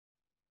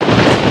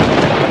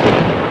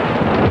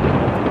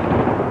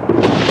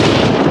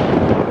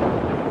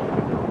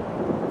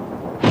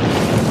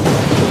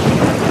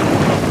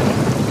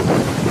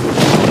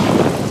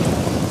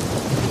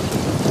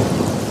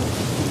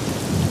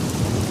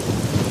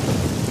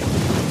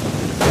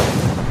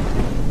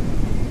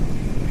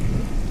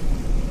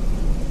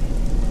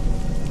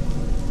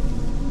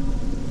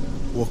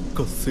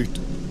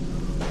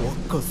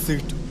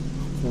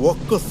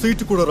ఒక్క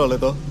సీటు కూడా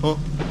రాలేదా?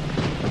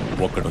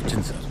 ఒక్కటి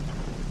వచ్చింది సార్,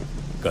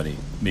 కానీ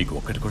మీకు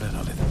ఒక్కటి కూడా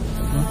రాలేదు.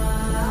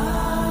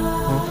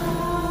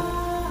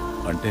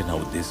 అంటే నా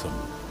ఉద్దేశం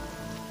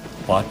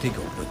పార్టీకి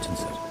ఒకటి వచ్చింది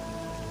సార్.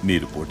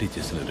 మీరు పోటీ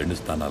చేసిన 2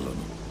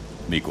 స్థానాల్లోనూ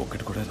మీకు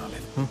ఒక్కటి కూడా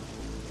రాలేదు.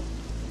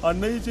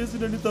 అన్నయ్య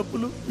చేసిన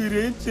తప్పులు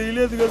మీరేం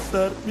చేయలేదు కదా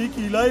సార్. మీకు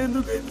ఇలా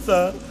ఎందుకైంది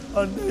సార్?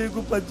 అన్నయ్యకు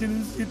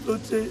 18 సీట్లు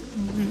వచ్చాయి,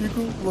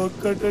 మీకు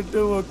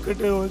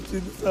ఒక్కటే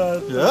వచ్చింది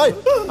సార్.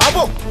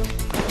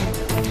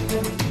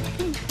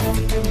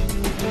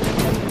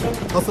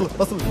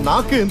 అసలు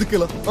నాకే ఎందుకు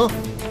ఇలా?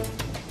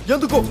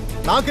 ఎందుకు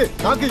నాకే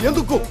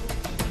ఎందుకు?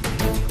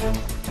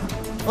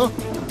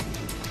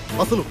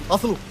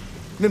 అసలు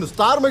నేను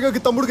స్టార్ మెగాకి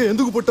తమ్ముడిగా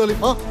ఎందుకు పుట్టాలి?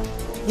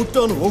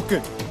 పుట్టాను, ఓకే.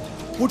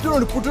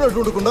 పుట్టినట్టు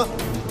ఉండకుండా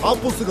ఆ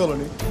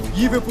పుస్తకాలని,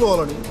 ఈ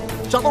విప్లవాలని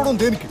చదవడం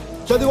దేనికి?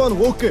 చదివాను,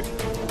 ఓకే.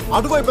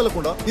 అటువైపు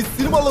వెళ్ళకుండా ఈ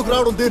సినిమాల్లోకి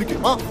రావడం దేనికి?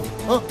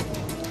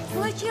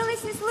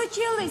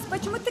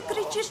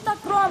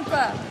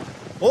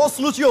 ఓ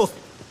స్లూచియోస్,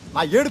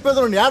 నా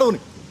ఏడుపేదలను ఏడవని.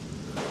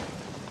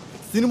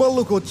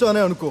 సినిమాల్లోకి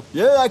వచ్చానే అనుకో,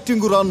 ఏ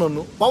యాక్టింగ్ రాను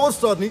నన్ను పవర్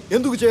స్టార్ని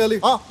ఎందుకు చేయాలి?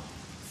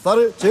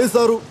 సరే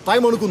చేశారు,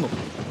 టైం అనుకుందాం.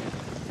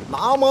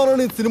 నా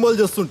మానని సినిమాలు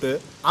చేస్తుంటే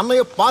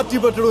అన్నయ్య పార్టీ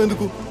పెట్టడం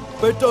ఎందుకు?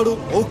 పెట్టాడు,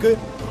 ఓకే.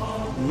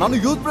 నన్ను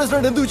యూత్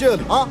ప్రెసిడెంట్ ఎందుకు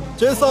చేయాలి?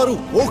 చేశారు,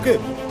 ఓకే.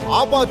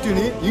 ఆ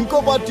పార్టీని ఇంకో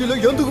పార్టీలో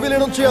ఎందుకు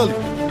విలీనం చేయాలి?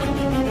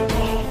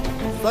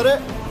 సరే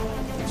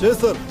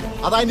చేశారు,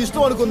 అది ఆయన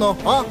ఇష్టం అనుకుందాం.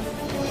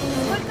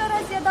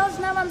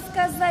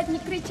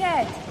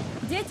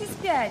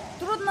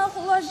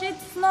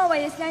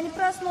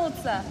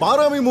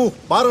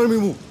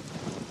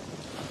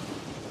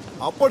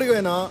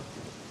 అప్పటికైనా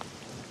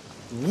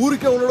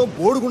ఊరికే ఉండడం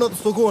బోడుకున్నంత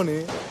సుఖం అని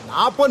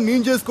నా పని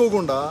నేను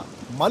చేసుకోకుండా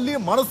మళ్ళీ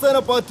మనసైన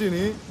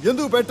పార్టీని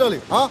ఎందుకు పెట్టాలి?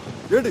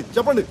 ఏంటి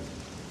చెప్పండి.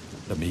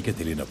 మీకే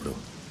తెలియనప్పుడు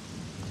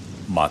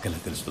మాకెలా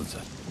తెలుస్తుంది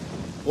సార్?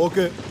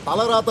 ఓకే,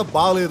 తలరాత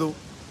బాగాలేదు,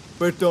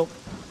 పెట్టాం.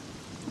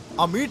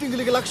 ఆ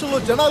మీటింగ్లకి లక్షల్లో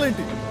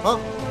జనాలేంటి?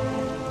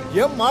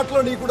 ఏం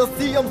మాట్లాడి కూడా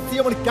సీఎం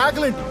అని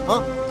కేకలేంటి?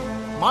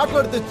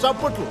 మాట్లాడితే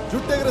చప్పట్లు,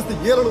 జుట్టు ఎగరేస్తే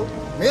ఏలలు,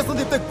 మేసం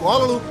తిప్పితే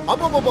గోలలు.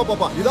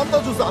 అబ్బబ్బబ్బబ్బా, ఇదంతా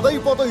చూసి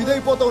అదైపోతాం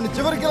ఇదైపోతాం అని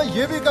చివరికి ఇలా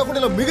ఏమీ కాకుండా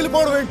ఇలా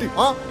మిగిలిపోవడం ఏంటి?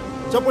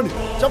 చెప్పండి.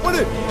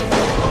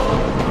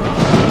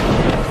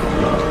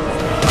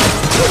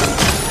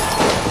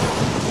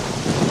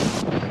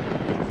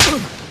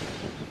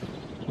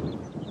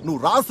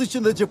 నువ్వు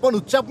రాసిచ్చిందే చెప్పా,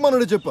 నువ్వు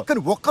చెప్పమని చెప్పా,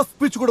 కానీ ఒక్క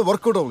స్పీచ్ కూడా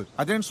వర్కౌట్ అవ్వలేదు.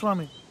 అదేంటి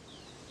స్వామి,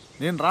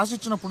 నేను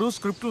రాసిచ్చినప్పుడు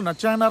స్క్రిప్ట్లు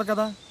నచ్చాయన్నారు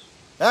కదా?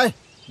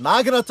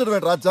 నాకు నచ్చడం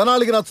ఏంట్రా,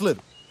 జనాలకి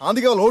నచ్చలేదు,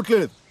 అందుకే వాళ్ళు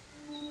ఓట్లేదు.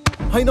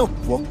 అయినా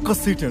ఒక్క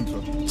సీట్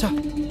ఏంట్రా?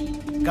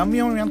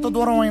 గమ్యం ఎంత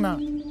దూరం అయినా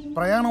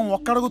ప్రయాణం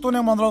ఒక్కడుగుతూనే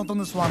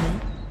మొదలవుతుంది స్వామి.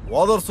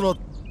 ఓదర్సులో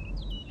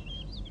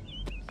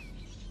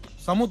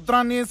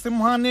సముద్రాన్ని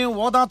సింహాన్ని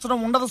ఓదార్చడం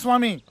ఉండదు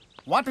స్వామి,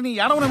 వాటిని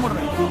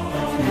ఏడవనివ్వడమే.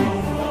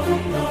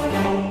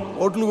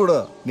 ఓట్లు కూడా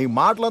నీ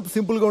మాటలు అంత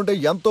సింపుల్ గా ఉంటే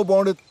ఎంతో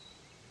బాగుండేది.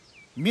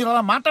 మీరు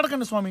అలా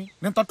మాట్లాడకండి స్వామి,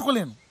 నేను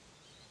తట్టుకోలేను.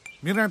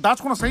 మీరు నేను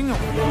దాచుకున్న సైన్యం,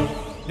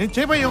 నేను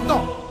చేయబోయే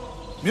యుద్ధం,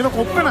 మీరు ఒక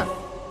ఒక్కన,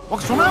 ఒక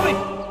సునామీ.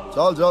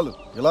 చాలు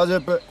ఇలా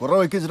చెప్పే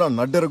కుర్రం ఎక్కించిన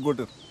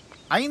నడ్డెరగొట్టారు.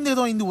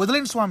 అయిందేదో అయింది,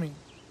 వదిలేండి స్వామి.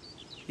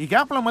 ఈ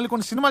గ్యాప్లో మళ్ళీ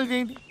కొన్ని సినిమాలు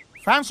చేయండి,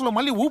 ఫ్యాన్స్లో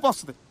మళ్ళీ ఊపు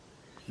వస్తుంది.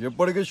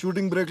 ఎప్పటికే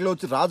షూటింగ్ బ్రేక్లో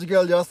వచ్చి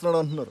రాజకీయాలు చేస్తున్నాడు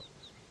అంటున్నారు.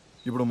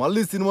 ఇప్పుడు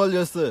మళ్ళీ సినిమాలు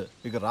చేస్తే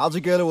ఇక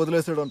రాజకీయాలు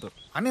వదిలేసాడు అంటారు.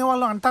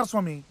 అనేవాళ్ళు అంటారు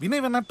స్వామి,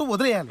 విన్నట్టు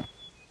వదిలేయాలి.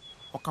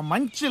 ఒక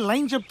మంచి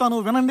లైన్ చెప్తాను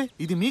వినండి,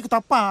 ఇది మీకు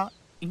తప్ప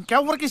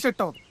ఇంకెవరికి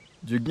సెట్ అవ్వదు.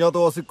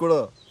 జిజ్ఞాతవాసికి కూడా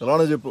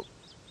ఎలానే చెప్పు.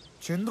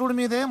 చంద్రుడి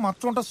మీదే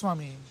మచ్చ ఉంటుంది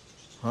స్వామి.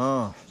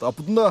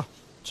 తప్పుతుందా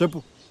చెప్పు.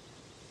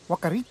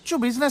 ఒక రిచ్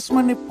బిజినెస్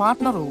మ్యాన్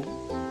పార్ట్నరు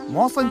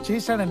మోసం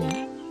చేశాడని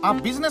ఆ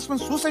బిజినెస్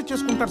మ్యాన్ సూసైడ్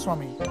చేసుకుంటాడు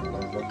స్వామి.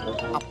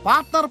 ఆ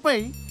పార్ట్నర్ పై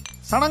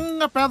సడన్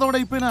గా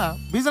పేదవాడైపోయిన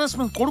బిజినెస్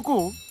మ్యాన్ కొడుకు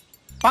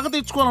పగ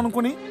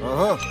తెచ్చుకోవాలనుకుని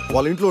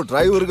వాళ్ళ ఇంట్లో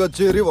డ్రైవర్ గా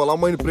చేరి వాళ్ళ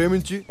అమ్మాయిని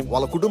ప్రేమించి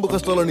వాళ్ళ కుటుంబ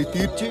కష్టాలని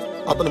తీర్చి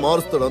అతను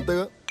మారుస్తాడు,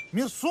 అంతేగా?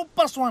 మీరు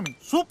సూపర్ స్వామి,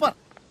 సూపర్.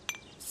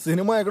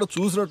 సినిమా ఎక్కడ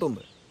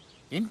చూసినట్టుంది.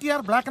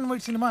 NTR black and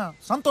white cinema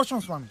సంతోషం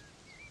స్వామి.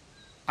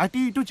 అటు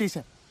ఇటు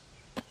చేశారు.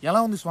 ఎలా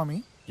ఉంది స్వామి?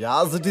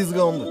 యాజ్ ఇట్ ఈస్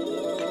గా ఉంది.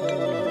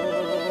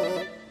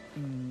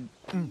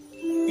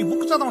 ఈ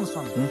బుక్ చదవండి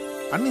స్వామి,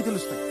 అన్నీ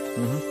తెలుస్తాయి.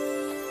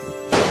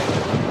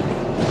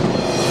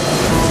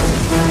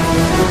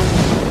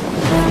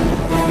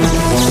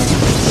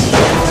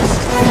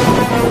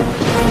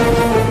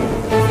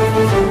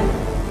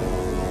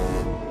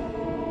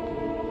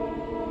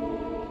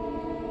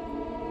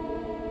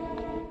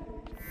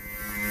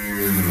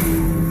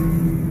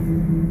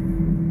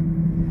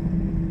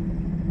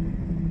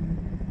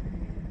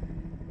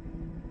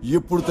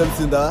 ఎప్పుడు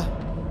తెలిసిందా?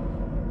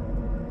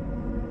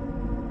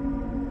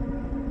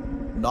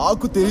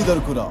 నాకు తెలియదు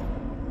అనుకున్నా.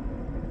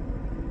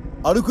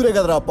 అనుకునే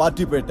కదరా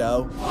పార్టీ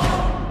పెట్టావు.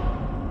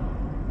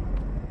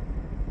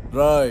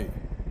 రాయ్,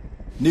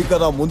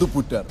 నీకన్నా ముందు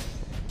పుట్టాను,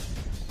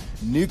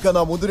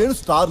 నీకన్నా ముందు నేను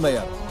స్టార్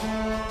అయ్యాను,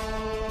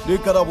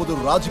 నీకన్నా ముందు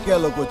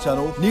రాజకీయాల్లోకి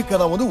వచ్చాను,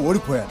 నీకన్నా ముందు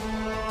ఓడిపోయాను.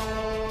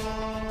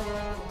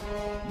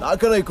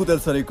 నాకన్నా ఎక్కువ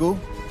తెలుసా నీకు?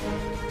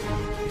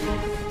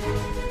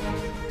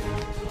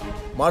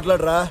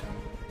 మాట్లాడరా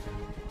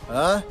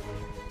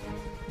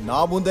నా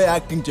ముందే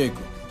యాక్టింగ్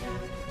చేయకు.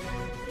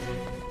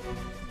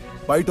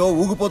 బయట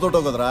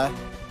ఊగిపోతుంటావు కదరా,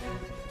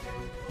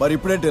 మరి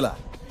ఇప్పుడేంటి ఇలా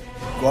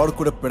గోడ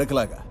కూడా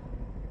పిడకలాగా?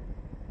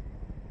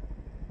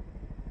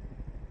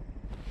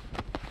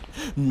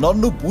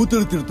 నన్ను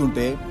బూతులు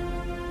తిడుతుంటే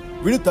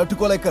వీడు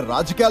తట్టుకోలేక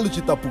రాజకీయాల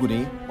నుంచి తప్పుకుని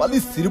మళ్ళీ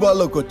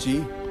సినిమాల్లోకి వచ్చి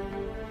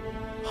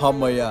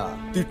అమ్మయ్య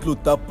తిట్లు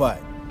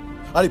తప్పాయి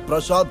అని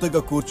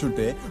ప్రశాంతంగా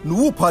కూర్చుంటే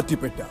నువ్వు పార్టీ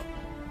పెట్టావు.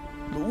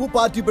 నువ్వు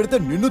పార్టీ పెడితే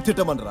నిన్ను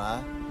తిట్టమనరా?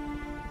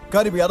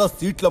 కానీ మీ అన్న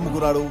సీట్లు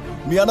అమ్ముకున్నాడు,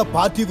 మీ అన్న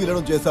పార్టీ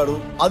విలీనం చేశాడు,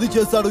 అది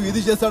చేశాడు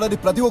ఇది చేశాడని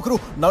ప్రతి ఒక్కరు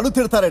నన్ను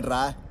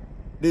తిడతారేట్రా?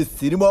 నీ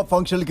సినిమా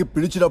ఫంక్షన్కి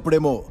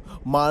పిలిచినప్పుడేమో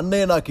మా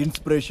అన్నయ్య నాకు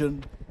ఇన్స్పిరేషన్,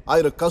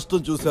 ఆయన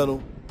కష్టం చూశాను,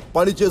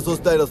 పని చేసి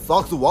వస్తే ఆయన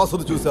సాక్స్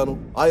వాసన చూశాను,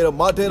 ఆయన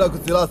మాటే నాకు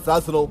శిలా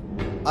శాసనం,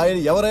 ఆయన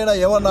ఎవరైనా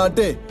ఏమన్నా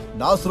అంటే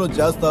నాశనం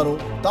చేస్తాను,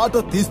 తాట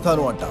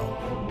తీస్తాను అంటావు.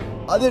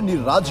 అదే నీ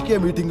రాజకీయ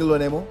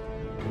మీటింగుల్లోనేమో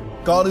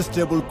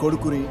కానిస్టేబుల్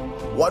కొడుకుని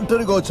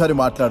ఒంటరిగా వచ్చారి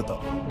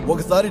మాట్లాడతావు.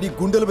 ఒకసారి నీ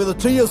గుండెల మీద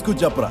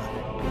చెయ్యేసుకుని చెప్పరా,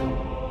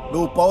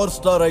 నువ్వు పవర్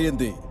స్టార్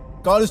అయ్యింది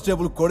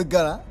కానిస్టేబుల్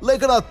కొడుకుగానా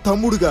లేక నా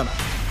తమ్ముడుగానా?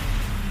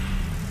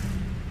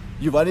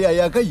 ఇవన్నీ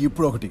అయ్యాక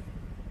ఇప్పుడు ఒకటి,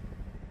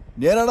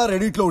 నేనన్నా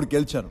రెడీట్లో ఒకటి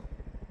గెలిచాను,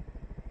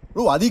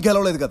 నువ్వు అది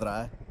గెలవలేదు కదరా.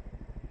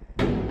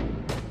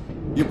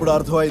 ఇప్పుడు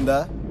అర్థమైందా?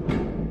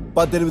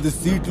 18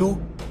 సీట్లు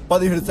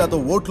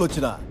 17% ఓట్లు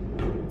వచ్చినా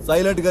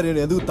సైలెంట్ గా నేను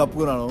ఎందుకు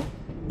తప్పుకున్నాను?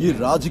 ఈ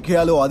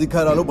రాజకీయాలు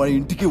అధికారాలు మన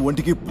ఇంటికి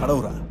ఒంటికి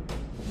పడవురా.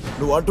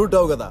 నువ్వు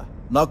అంటుంటావు కదా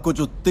నాకు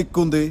కొంచెం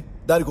తిక్కుంది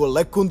దానికి ఓ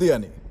లెక్కుంది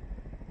అని.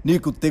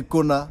 నీకు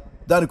తిక్కున్నా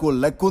దానికి ఓ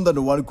లెక్కుందని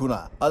నువ్వు అనుకున్నా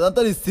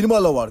అదంతా నీ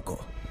సినిమాల్లో వాడుకో.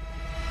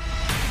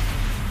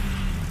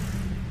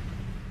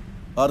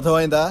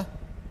 అర్థమైందా?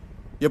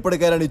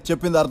 ఎప్పటికైనా నీ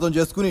చెప్పింది అర్థం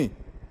చేసుకుని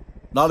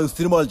 4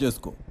 సినిమాలు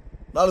చేసుకో,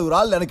 4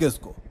 రాళ్ళు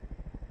వెనకేసుకో.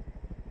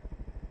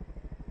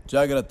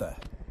 జాగ్రత్త.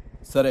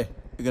 సరే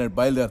ఇక నేను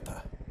బయలుదేరతా.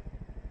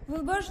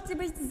 Вы можете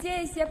быть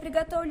здесь, я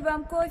приготовлю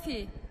вам кофе.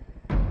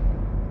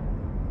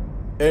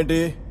 ఏంటి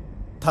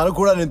తను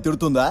కూడా నేను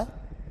తిడుతుందా?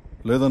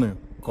 లేదని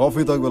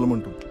కాఫీ తాగి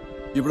వెళ్ళమంటూ.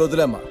 ఇప్పుడు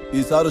వదిలేమ్మా,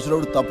 ఈసారి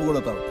వచ్చినప్పుడు తప్పు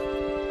కూడా తాగు.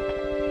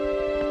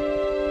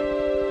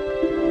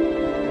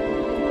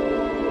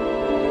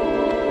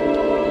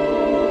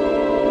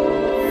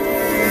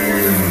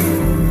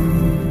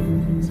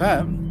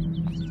 సార్,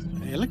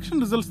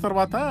 ఎలక్షన్ రిజల్ట్స్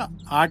తర్వాత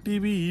ఆ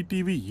టీవీ ఈ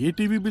టీవీ ఏ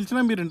టీవీ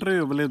పిలిచినా మీరు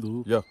ఇంటర్వ్యూ ఇవ్వలేదు.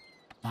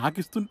 నాకు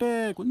ఇస్తుంటే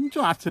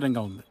కొంచెం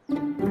ఆశ్చర్యంగా ఉంది.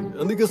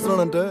 ఎందుకు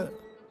ఇస్తున్నానంటే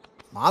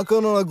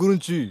నాకన్నా నా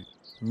గురించి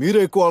మీరే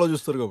ఎక్కువ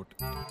ఆలోచిస్తారు కాబట్టి.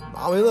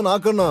 నా మీద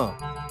నాకన్నా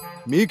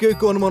మీకే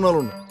ఎక్కువ అనుమానాలు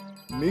ఉన్నాయి.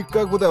 మీకు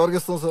కాకపోతే ఎవరికి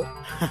ఇస్తాం సార్?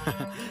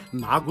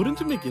 నా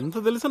గురించి మీకు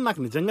ఎంత తెలుసని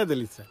నాకు నిజంగా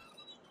తెలియదు సార్.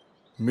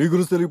 మీ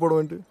గురించి తెలియకపోవడం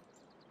ఏంటి?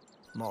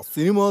 నా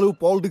సినిమాలు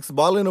పాలిటిక్స్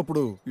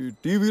బాగాలేనప్పుడు ఈ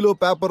టీవీలో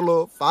పేపర్లో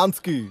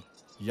ఫ్యాన్స్కి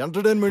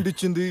ఎంటర్టైన్మెంట్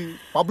ఇచ్చింది,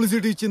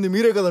 పబ్లిసిటీ ఇచ్చింది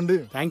మీరే కదండి.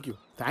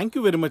 Thank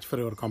you very much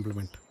for your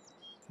compliment.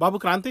 Babu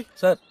Kranti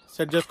sir,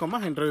 set చేసుకోమ్మా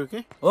ఇంటర్వ్యూకి.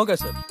 Okay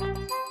sir.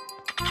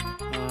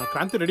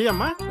 క్రాంతి రెడీ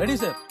అమ్మా? Ready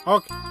sir.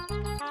 Okay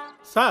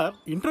sir,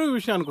 interview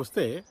విషయానికి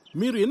వస్తే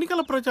మీరు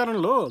ఎన్నికల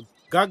ప్రచారంలో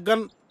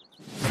గగన్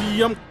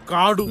సీఎం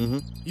కాడు,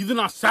 ఇది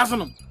నా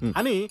శాసనం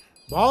అని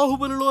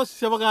బాహుబలిలో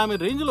శివగామి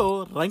రేంజ్ లో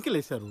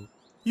రంకెలేశారు.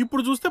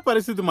 ఇప్పుడు చూస్తే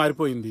పరిస్థితి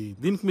మారిపోయింది.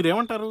 దీనికి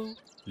మీరేమంటారు?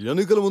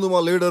 ఎన్నికల ముందు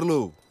మా లీడర్లు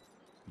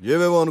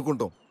ఏవేవో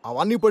అనుకుంటాం,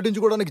 అవన్నీ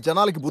పట్టించుకోవడానికి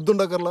జనాలకి బుద్ధి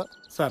ఉండకర్లా.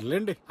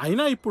 సర్లేండి,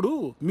 అయినా ఇప్పుడు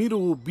మీరు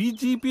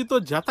బీజేపీతో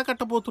జత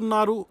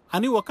కట్టబోతున్నారు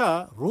అని ఒక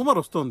రూమర్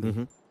వస్తోంది.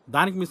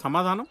 దానికి మీ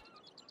సమాధానం?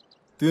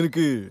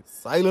 దీనికి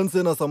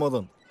సైలెన్సే నా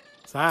సమాధానం.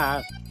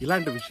 సార్,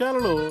 ఇలాంటి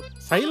విషయాలలో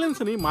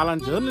సైలెన్స్ ని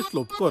మాలాంటి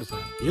జర్నలిస్టులు ఒప్పుకోరు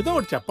సార్. ఏదో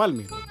ఒకటి చెప్పాలి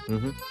మీరు.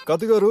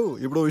 కత్తి గారు,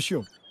 ఇప్పుడు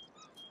విషయం,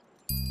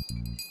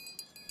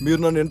 మీరు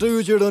నన్ను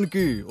ఇంటర్వ్యూ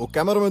చేయడానికి ఒక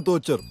కెమెరామెన్తో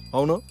వచ్చారు,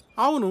 అవునా?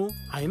 అవును,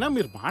 అయినా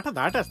మీరు మాట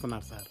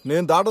దాటేస్తున్నారు సార్.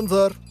 నేను దాటను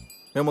సార్,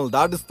 మిమ్మల్ని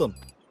దాటిస్తాను.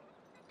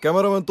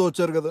 కెమెరామెన్తో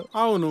వచ్చారు కదా?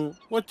 అవును,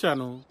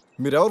 వచ్చాను.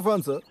 మీరెవరు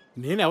ఫ్యాన్ సార్?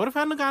 నేను ఎవరి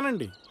ఫ్యాన్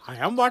కానండి. I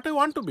am what I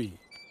want to be.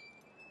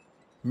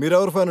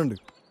 మీరెవరు ఫ్యాన్ అండి?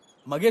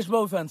 మగేష్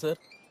బాబు ఫ్యాన్ సార్.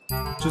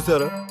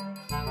 చూసారా,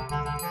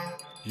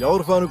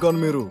 ఎవరు ఫ్యాన్ కాను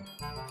మీరు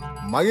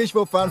మగేష్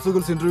బాబు ఫ్యాన్స్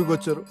గురించి ఇంటర్వ్యూకి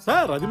వచ్చారు.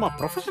 సార్, అది మా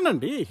ప్రొఫెషన్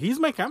అండి. He's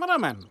my camera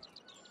man.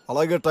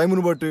 అలాగే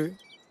టైంని బట్టి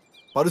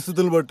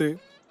పరిస్థితులను బట్టి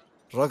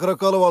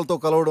రకరకాల వాళ్ళతో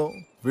కలవడం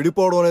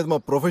విడిపోవడం అనేది మా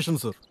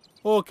ప్రొఫెషన్ సార్.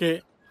 ఓకే,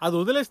 అది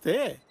వదిలేస్తే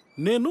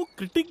నేను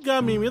క్రిటిక్ గా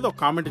మీ మీద ఒక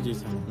కామెంట్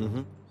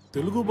చేశాను.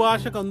 తెలుగు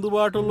భాషకు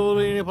అందుబాటులో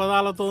లేని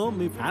పదాలతో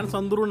మీ ఫ్యాన్స్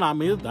అందరూ నా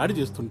మీద దాడి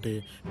చేస్తుంటే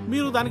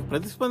మీరు దానికి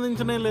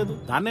ప్రతిస్పందించనే లేదు.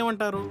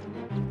 దాన్నేమంటారు?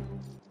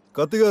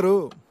 కత్తి గారు,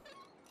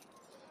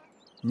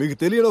 మీకు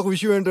తెలియని ఒక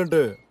విషయం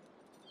ఏంటంటే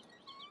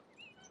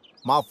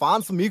మా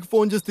ఫ్యాన్స్ మీకు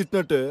ఫోన్ చేసి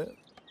తిట్టినట్టే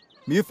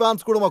మీ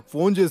ఫ్యాన్స్ కూడా మాకు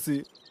ఫోన్ చేసి,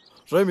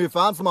 రే మీ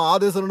ఫ్యాన్స్ మా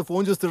ఆదేశాల నుండి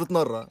ఫోన్ చేసి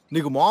తిడుతున్నారా,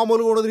 నీకు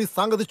మామూలుగా ఉండదు నీ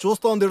సంగతి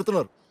చూస్తామని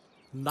తిడుతున్నారు.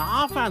 నా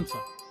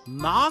ఫ్యాన్సా?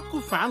 నాకు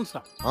ఫ్యాన్సా?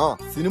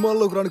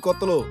 సినిమాల్లోకి రాని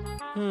కొత్తలో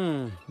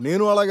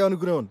నేను అలాగే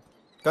అనుకునేవాను.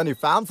 కానీ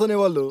ఫ్యాన్స్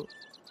అనేవాళ్ళు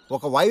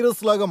ఒక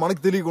వైరస్ లాగా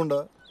మనకు తెలియకుండా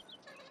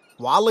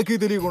వాళ్ళకి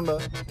తెలియకుండా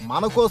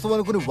మన కోసం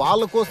అనుకుని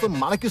వాళ్ళ కోసం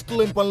మనకిష్టం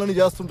లేని పనులని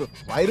చేస్తుంటారు.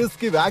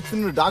 వైరస్కి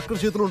వ్యాక్సిన్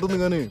డాక్టర్ చేతిలో ఉంటుంది,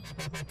 కానీ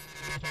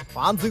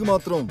ఫ్యాన్స్కి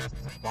మాత్రం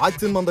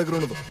వ్యాక్సిన్ మన దగ్గర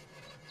ఉండదు.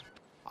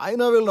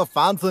 అయినా వీళ్ళు నా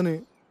ఫ్యాన్స్ అని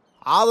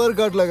ఆధార్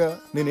కార్డు లాగా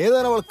నేను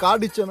ఏదైనా వాళ్ళ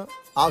కార్డు ఇచ్చానా,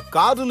 ఆ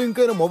కార్డు లింక్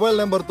అయిన మొబైల్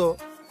నెంబర్తో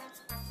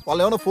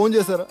వాళ్ళు ఏమైనా ఫోన్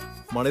చేశారా?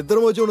 మన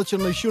ఇద్దరం వచ్చి ఉన్న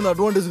చిన్న ఇష్యూని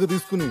అడ్వాంటేజ్గా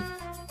తీసుకుని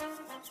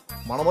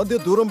మన మధ్య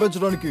దూరం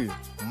పెంచడానికి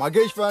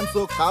మగేష్ ఫ్యాన్స్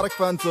కారక్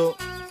ఫ్యాన్స్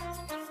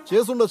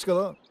చేసుండొచ్చు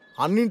కదా.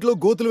 అన్నింట్లో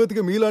గోతులు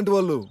వెతికి మీలాంటి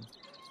వాళ్ళు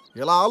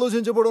ఇలా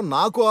ఆలోచించబడడం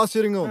నాకు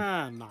ఆశ్చర్యంగా ఉంది.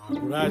 నాకు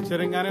కూడా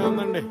ఆశ్చర్యంగానే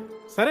ఉందండి.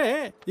 సరే,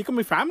 ఇక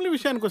మీ ఫ్యామిలీ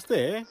విషయానికి వస్తే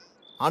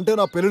అంటే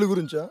నా పెళ్లి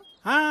గురించా?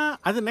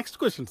 అది నెక్స్ట్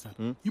క్వశ్చన్ సార్.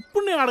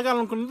 ఇప్పుడు నేను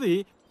అడగాలనుకున్నది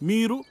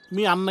మీరు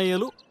మీ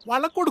అన్నయ్యలు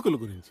వాళ్ళ కొడుకుల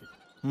గురించి.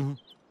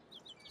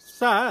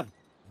 సార్,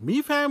 మీ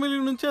ఫ్యామిలీ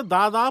నుంచే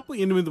దాదాపు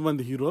 8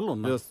 మంది హీరోలు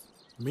ఉన్నారు.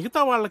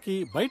 మిగతా వాళ్ళకి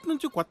బయట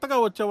నుంచి కొత్తగా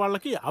వచ్చే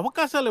వాళ్ళకి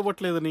అవకాశాలు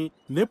ఇవ్వట్లేదని,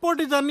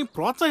 నెపోటిజాన్ని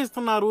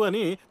ప్రోత్సహిస్తున్నారు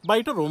అని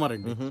బయట రూమర్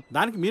అండి.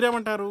 దానికి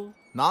మీరేమంటారు?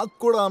 నాకు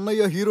కూడా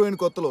అన్నయ్య హీరోయిన్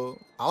కొత్తలో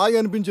అలాగే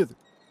అనిపించేది.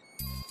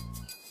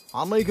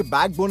 అన్నయ్యకి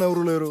బ్యాక్ బోన్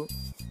ఎవరు లేరు,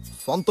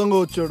 సొంతంగా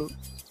వచ్చాడు.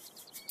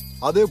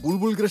 అదే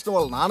బుల్బుల్ కృష్ణ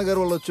వాళ్ళ నాన్నగారు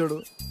వాళ్ళు వచ్చాడు,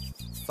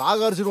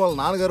 సాగార్జున వాళ్ళ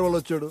నాన్నగారు వాళ్ళు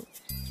వచ్చాడు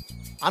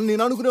అని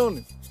నేను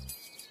అనుకునేవాడిని,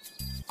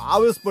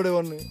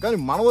 ఆవేశపడేవాడిని. కానీ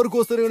మన వరకు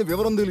వస్తే కానీ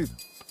వివరం తెలియదు.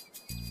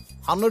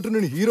 అన్నట్టు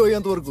నేను హీరో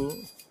అయ్యేంత వరకు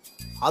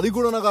అది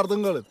కూడా నాకు అర్థం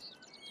కాలేదు.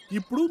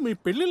 ఇప్పుడు మీ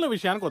పెళ్లిళ్ళ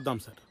విషయానికి వద్దాం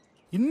సార్.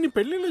 ఇన్ని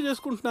పెళ్లిళ్ళు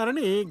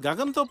చేసుకుంటున్నారని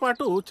గగన్తో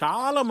పాటు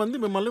చాలా మంది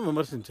మిమ్మల్ని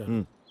విమర్శించారు.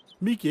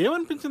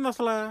 మీకేమనిపించింది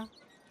అసలు?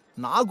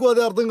 నాకు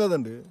అదే అర్థం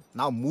కాదండి.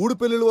 నా 3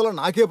 పెళ్ళిళ్ళ వల్ల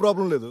నాకే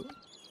ప్రాబ్లం లేదు,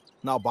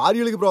 నా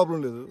భార్యలకి ప్రాబ్లం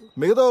లేదు,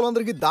 మిగతా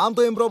వాళ్ళందరికీ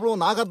దాంతో ఏం ప్రాబ్లం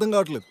నాకు అర్థం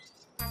కావట్లేదు.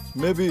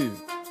 మేబీ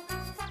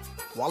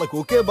వాళ్ళకి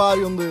ఒకే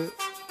భార్య ఉంది,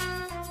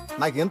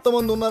 నాకు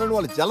ఎంతమంది ఉన్నారని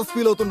వాళ్ళు జలస్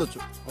ఫీల్ అవుతుండొచ్చు.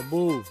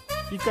 అబ్బో,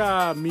 ఇక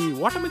మీ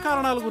ఓటమి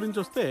కారణాల గురించి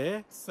వస్తే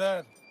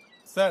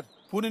సార్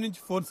పూణే నుంచి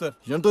ఫోన్ సార్.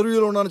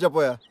 ఇంటర్వ్యూలో ఉన్నాను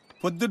చెప్పాయా?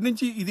 పొద్దున్న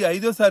నుంచి ఇది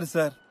 5వ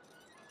సార్.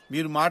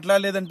 మీరు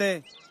మాట్లాడలేదంటే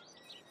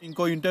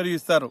ఇంకో ఇంటర్వ్యూ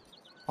ఇస్తారు.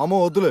 అమ్మో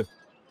వద్దులే,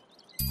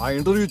 ఆ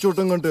ఇంటర్వ్యూ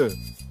చూడటం కంటే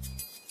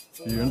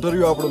ఈ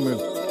ఇంటర్వ్యూ ఆపడం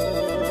మేలు.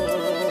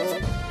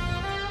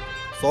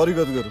 సారీ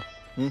గదు గారు.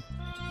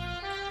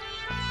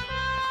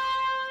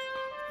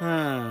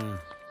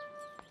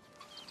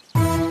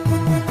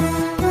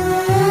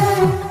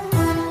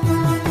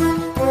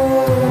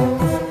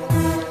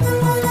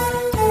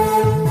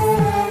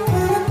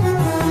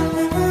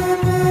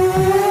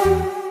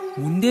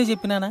 ముందే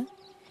చెప్పినానా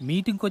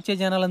మీటింగ్కి వచ్చే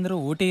జనాలందరూ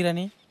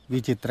ఓటేయరని.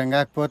 విచిత్రం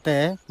కాకపోతే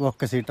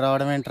ఒక్క సీట్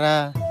రావడం ఏంట్రా?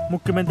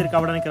 ముఖ్యమంత్రి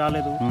కావడానికి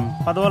రాలేదు,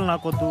 పదవులు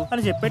నాకొద్దు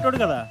అని చెప్పేటోడు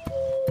కదా.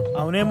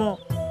 అవునేమో,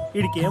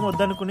 వీడికి ఏం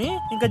వద్దనుకుని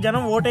ఇంకా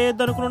జనం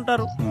ఓటేయొద్దు అనుకుని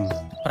ఉంటారు.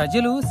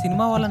 ప్రజలు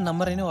సినిమా వాళ్ళని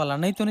నమ్మరని వాళ్ళ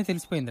అన్నయ్యతోనే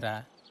తెలిసిపోయిందిరా.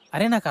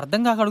 అరే, నాకు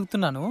అర్థం కాక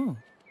అడుగుతున్నాను.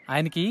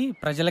 ఆయనకి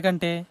ప్రజల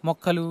కంటే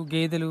మొక్కలు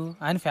గేదెలు,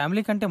 ఆయన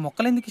ఫ్యామిలీ కంటే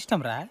మొక్కలు ఎందుకు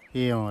ఇష్టం రా?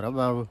 ఏమోరా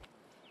బాబు.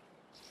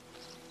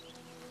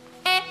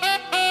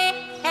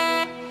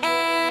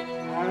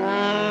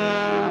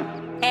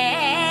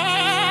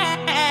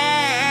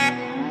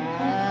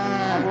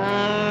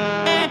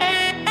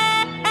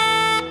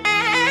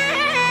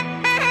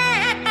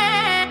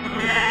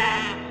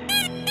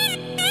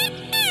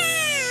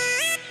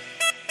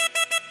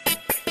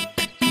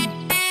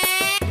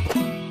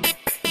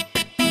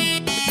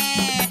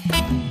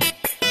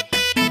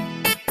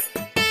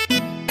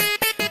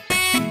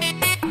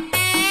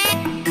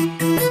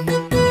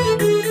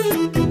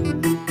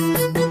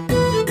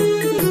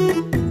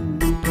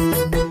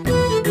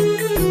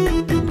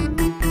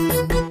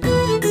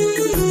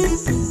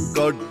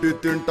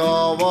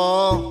 తింటావా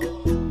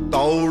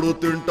తౌడు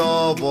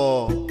తింటావా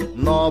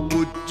నా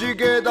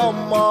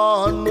బుజ్జిగేదమ్మా,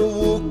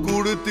 నువ్వు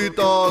కుడితి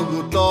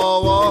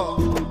తాగుతావా?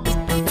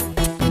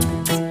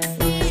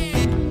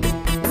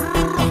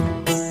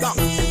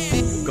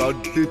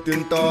 గడ్డి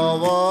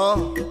తింటావా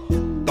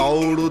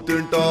తౌడు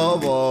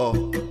తింటావా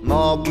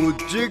నా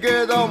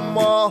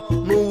బుజ్జిగేదమ్మా,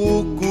 నువ్వు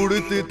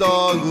కుడితి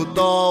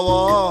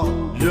తాగుతావా?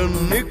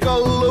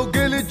 ఎన్నికల్లో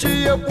గెలిచి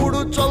ఎప్పుడు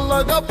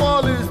చల్లగా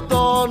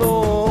పాలిస్తానో,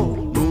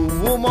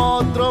 నువ్వు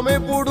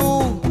మాత్రమెప్పుడు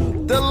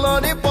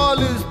తెల్లని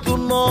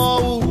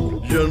పాలిస్తున్నావు.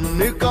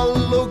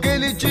 ఎన్నికల్లో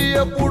గెలిచి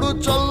ఎప్పుడు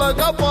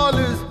చల్లగా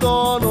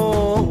పాలిస్తానో,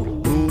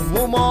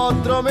 నువ్వు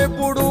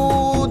మాత్రమెప్పుడు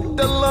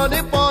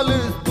తెల్లని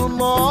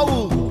పాలిస్తున్నావు.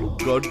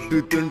 గడ్డి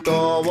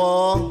తింటావా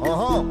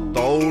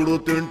తౌడు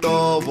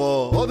తింటావా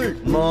అది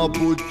నా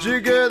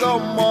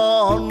బుజ్జిగేదమ్మా,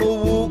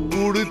 నువ్వు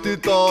కుడితి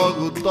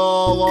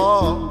తాగుతావా?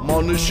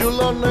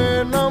 మనుషులనే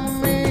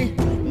నమ్మి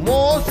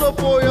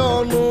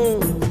మోసపోయాను,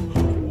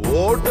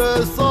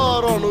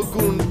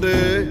 ఓటేసారనుకుంటే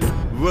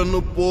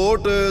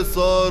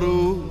వెన్నుపోటేశారు.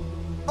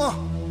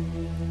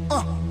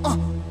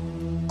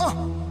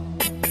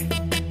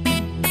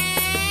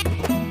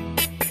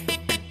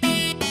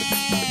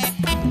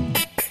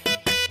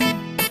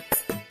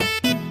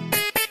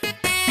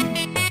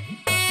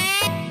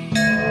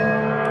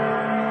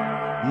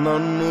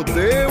 నన్ను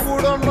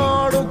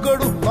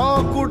దేవుడన్నాడొకడు,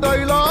 నాకు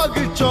డైలాగ్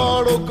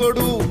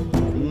ఇచ్చాడొకడు,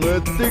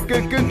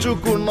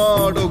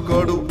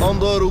 నెత్తికెక్కించుకున్నాడొకడు,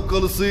 అందరూ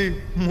కలిసి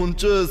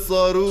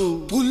ముంచేశారు.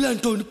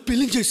 పుల్లంటోని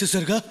పెళ్లి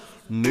చేసేసారుగా.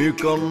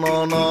 నీకన్నా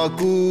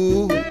నాకు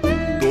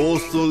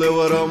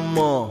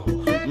దోస్తులెవరమ్మా?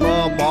 నా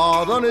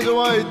బాధ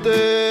నిజమైతే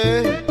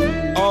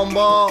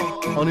అంబా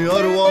అని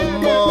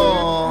అరువమ్మా.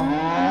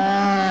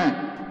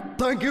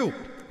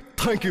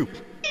 Thank you.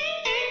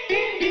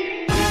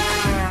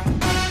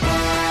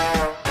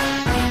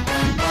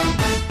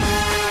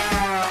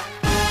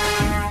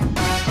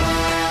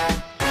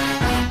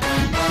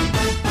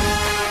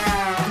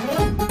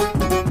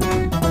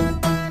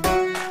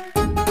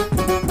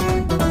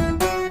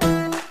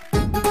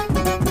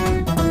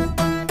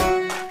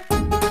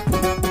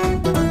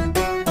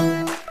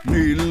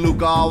 నీళ్లు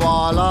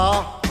కావాలా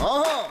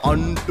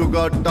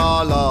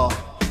అంటుగట్టాలా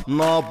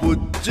నా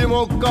బుజ్జి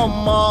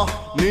మొక్కమ్మ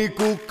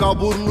నీకు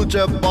కబుర్లు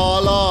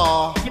చెప్పాలా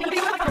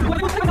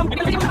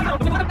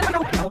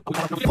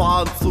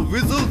ఫాన్స్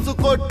విజిల్స్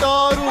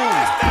కొట్టారు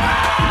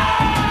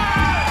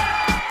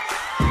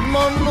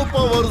నన్ను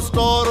పవర్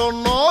స్టార్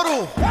అన్నారు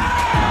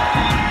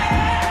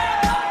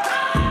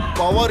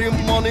పవర్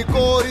ఇమ్మని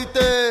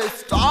కోరితే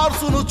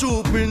స్టార్స్ ను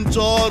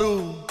చూపించారు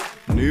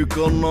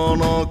నీకన్నా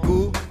నాకు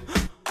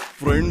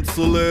ఫ్రెండ్స్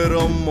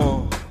లేరమ్మా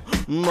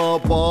నా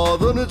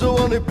పాద నిజం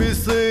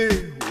అనిపిస్తే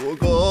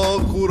ఒక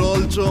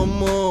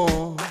కురాల్చమ్మా.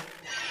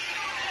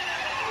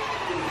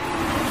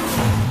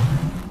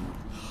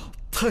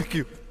 Thank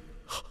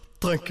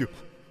you.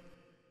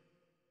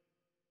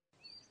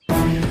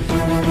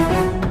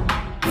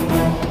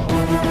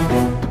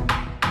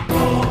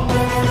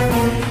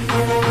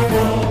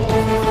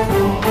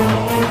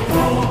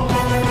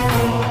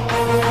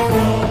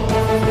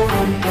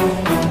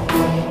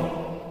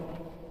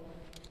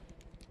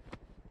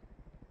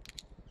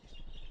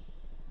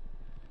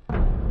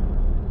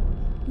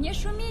 Не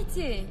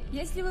шумите!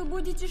 Если вы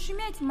будете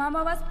шуметь, мама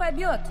вас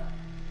побьет.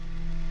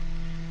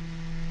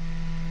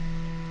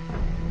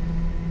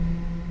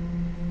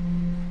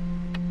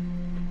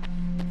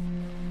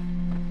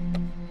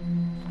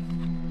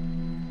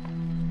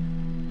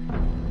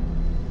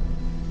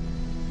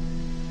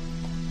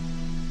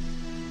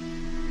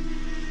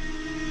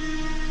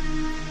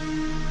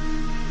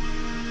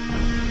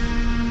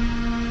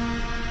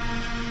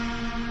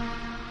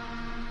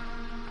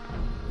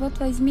 Вот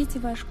возьмите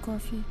ваш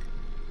кофе.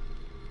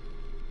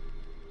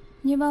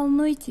 Не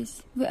волнуйтесь,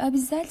 вы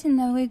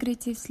обязательно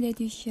выиграете в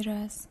следующий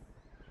раз.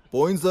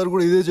 పోయినసారి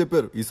కూడా ఇదే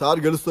చెప్పారు, ఈసారి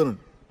గెలుస్తాను.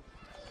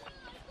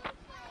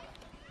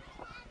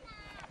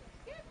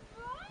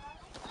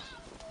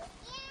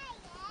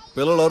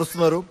 పిల్లలు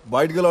అరుస్తున్నారు,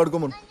 బయటికి వెళ్ళి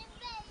ఆడుకోమను.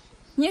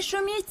 Не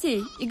шумите,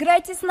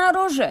 играйте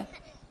снаружи.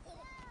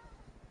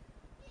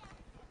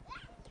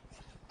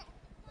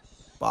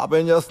 పాప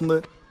ఏం చేస్తుంది?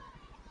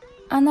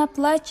 Она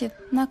плачет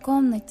на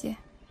комнате.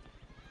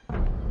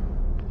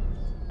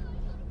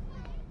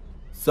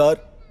 సార్,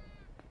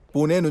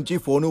 పూణే నుంచి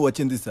ఫోను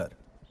వచ్చింది సార్.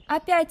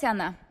 Опять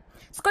она.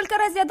 Сколько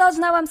раз я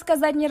должна вам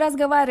сказать не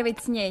разговаривать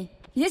с ней?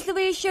 Если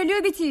вы еще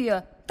любите ее,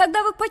 тогда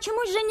вы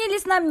почему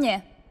женились на мне?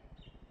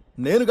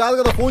 నేను కాదు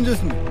కదా ఫోన్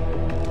చేసింది.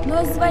 Но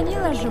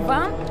звонила же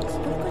вам.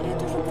 Сколько лет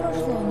уже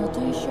прошло, но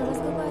ты еще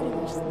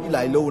разговариваешь с ней. ఈ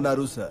లైన్లో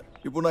ఉన్నారు సార్.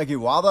 ఇప్పుడు నాకు ఈ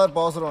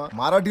వాదార్పు అవసరమా?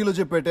 మరాఠీలో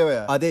చెప్పేటవే.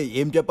 అదే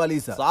ఏం చెప్పాలి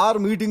సార్? సార్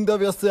మీటింగ్ దా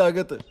వ్యస్తే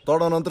ఆగతే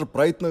తోడా నంతర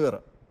ప్రయత్న కర.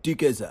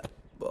 ఠీకే సార్.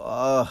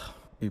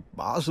 ఈ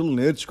భాషలు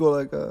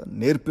నేర్చుకోలేక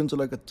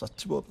నేర్పించలేక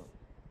చచ్చిపోతాం.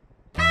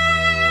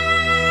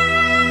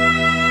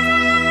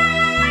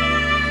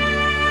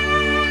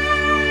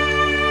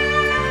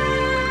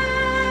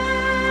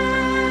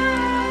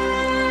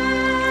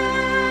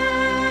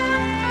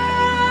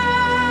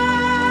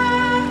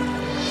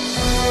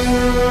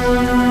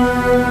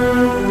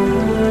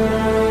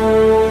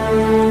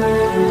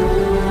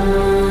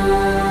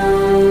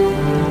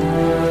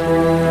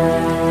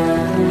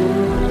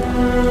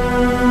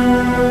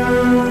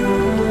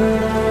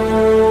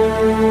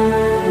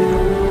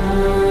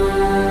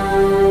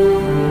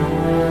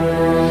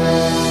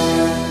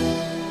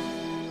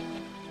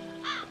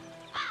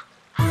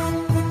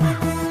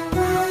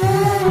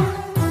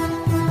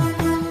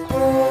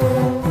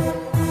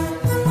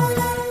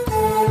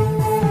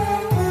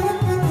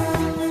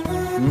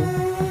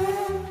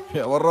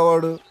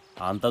 ఎవర్రావాడు?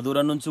 అంత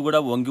దూరం నుంచి కూడా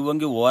వంగి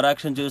వంగి ఓవర్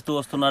యాక్షన్ చేస్తూ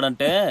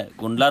వస్తున్నాడంటే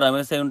గుండ్లా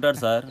రమేష్ అయి ఉంటాడు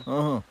సార్.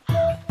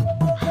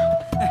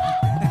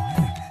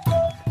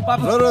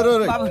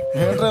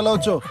 ఏంట్రా ఎలా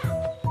వచ్చావు?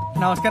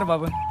 నమస్కారం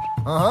బాబు.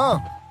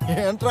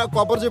 ఏంట్రా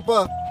కొబ్బరి చెప్పా?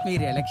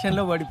 మీరు ఎలక్షన్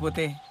లో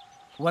ఓడిపోతే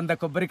 100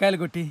 కొబ్బరికాయలు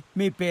కొట్టి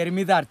మీ పేరు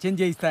మీద అర్చన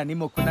చేయిస్తా అని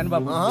మొక్కున్నాను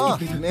బాబు.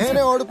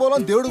 నేనే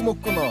ఓడిపోవాలని దేవుడికి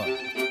మొక్కున్నావా?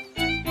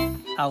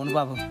 అవును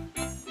బాబు,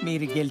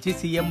 మీరు గెలిచి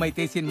సీఎం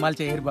అయితే సినిమాలు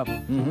చేయరు బాబు.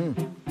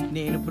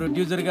 నేను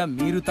ప్రొడ్యూసర్ గా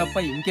మీరు తప్ప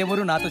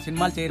ఇంకెవరు నాతో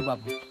సినిమాలు చేయరు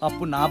బాబు.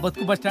 అప్పుడు నా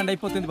బతుకు బస్ స్టాండ్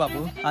అయిపోతుంది బాబు.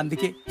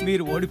 అందుకే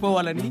మీరు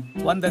ఓడిపోవాలని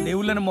 100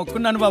 దేవుళ్ళని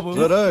మొక్కున్నాను బాబు.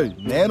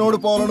 నేను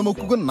ఓడిపోవాలని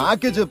మొక్కుకుని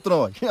నాకే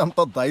చెప్తున్నావా? ఎంత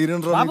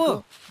ధైర్యం బాబు?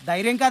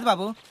 ధైర్యం కాదు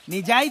బాబు,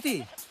 నిజాయితీ.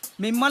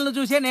 మిమ్మల్ని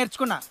చూసే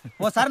నేర్చుకున్నా.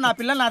 ఓసారి నా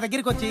పిల్లలు నా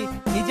దగ్గరికి వచ్చి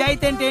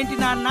నిజాయితీ అంటే ఏంటి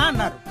నాన్న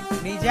అన్నారు.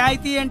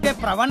 నిజాయితీ అంటే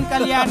పవన్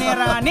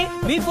కళ్యాణేరా అని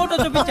మీ ఫోటో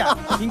చూపించా.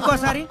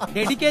 ఇంకోసారి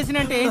డెడికేషన్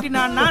అంటే ఏంటి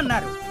నాన్న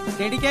అన్నారు.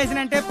 డెడికేషన్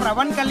అంటే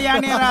పవన్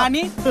కళ్యాణేరా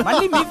అని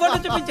మళ్ళీ మీ ఫోటో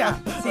చూపించా.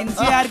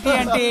 సిన్సియారిటీ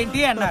అంటే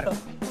ఏంటి అన్నారు.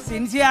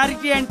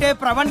 సిన్సియారిటీ అంటే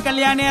పవన్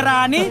కళ్యాణేరా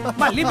అని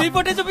మళ్ళీ మీ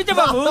ఫోటో చూపించా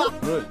బాబు.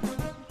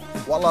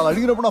 వాళ్ళు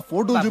అడిగినప్పుడు ఆ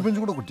ఫోటో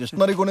చూపించుకుంటే ఒక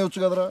డిక్షనరీ కొనేవచ్చు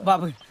కదరా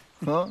బాబు.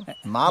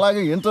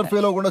 నాలాగే ఇంటర్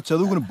ఫెయిల్ అవ్వకుండా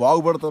చదువుకుని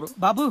బాగుపడతారు.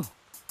 బాబు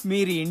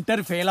మీరు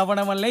ఇంటర్ ఫెయిల్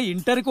అవ్వడం వల్లే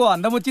ఇంటర్కు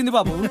అందం వచ్చింది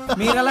బాబు.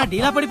 మీరు అలా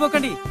డీలా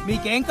పడిపోకండి.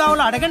 మీకేం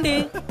కావాలో అడగండి.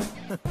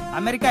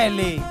 అమెరికా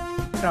వెళ్ళి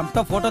ట్రంప్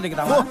తో ఫోటో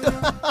దిగుదామా?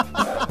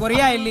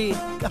 కొరియా వెళ్ళి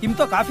కిమ్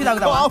తో కాఫీ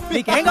తాగుదామా?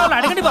 మీకేం కావాలో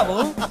అడగండి బాబు.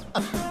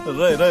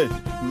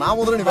 నా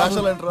మొదలని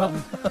వేషాలంటారా?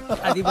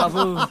 అది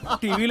బాబు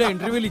టీవీలో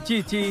ఇంటర్వ్యూలు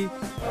ఇచ్చి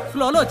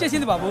ఫ్లోలో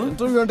వచ్చేసింది బాబు.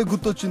 ఇంటర్వ్యూ అంటే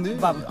గుర్తొచ్చింది.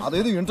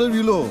 అదేదో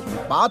ఇంటర్వ్యూలో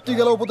పార్టీ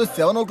గెలవకపోతే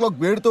 7 o'clock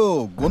వేడితో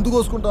గొంతు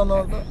కోసుకుంటా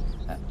అన్నమాట.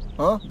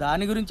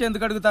 దాని గురించి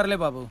ఎందుకు అడుగుతారులే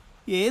బాబు.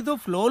 ఏదో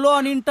ఫ్లోలో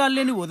అని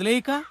ఇంటాలేని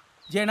వదిలేయక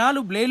జనాలు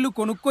బ్లేడ్లు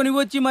కొనుక్కొని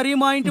వచ్చి మరీ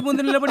మా ఇంటి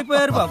ముందు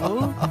నిలబడిపోయారు బాబు.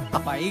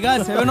 పైగా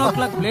 7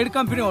 o'clock బ్లేడ్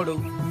కంపెనీ వాడు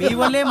మీ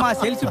వల్లే మా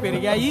సేల్స్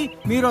పెరిగాయి,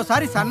 మీరు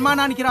ఒకసారి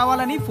సన్మానానికి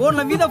రావాలని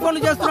ఫోన్ల మీద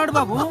ఫోన్లు చేస్తున్నాడు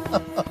బాబు.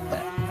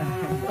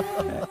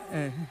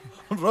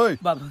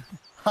 బాబు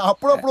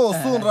అప్పుడప్పుడు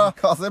వస్తుందిరా,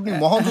 కాసేపు నీ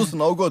మొహం చూసి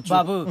నవ్వుకోవచ్చు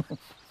బాబు.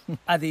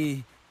 అది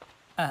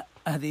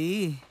అది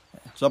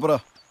చెప్పరా.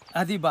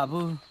 అది బాబు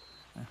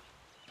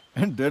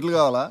డేట్లు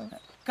కావాలా?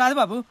 కాదు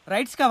బాబు,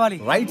 రైట్స్ కావాలి.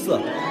 రైట్సా?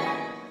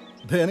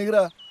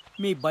 దేనికిరా?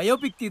 మీ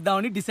బయోపిక్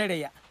తీద్దామని డిసైడ్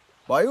అయ్యా.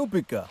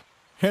 బయోపిక్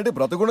ఏంటి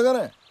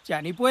బ్రతకుండగానే?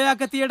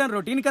 చనిపోయాక తీయడం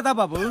రొటీన్ కదా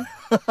బాబు.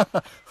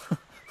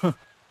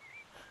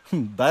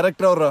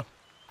 డైరెక్టర్ ఎవరా?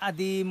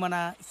 అది మన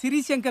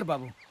శంకర్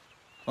బాబు.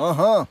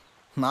 ఆహా,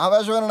 నా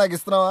వేషమైనా నాకు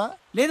ఇస్తున్నావా?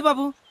 లేదు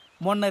బాబు,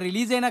 మొన్న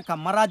రిలీజ్ అయిన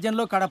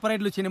కమ్మరాజ్యంలో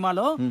కడపరేడ్లు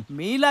సినిమాలో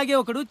మీలాగే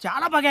ఒకడు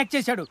చాలా బాగా యాక్ట్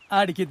చేశాడు,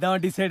 ఆడికి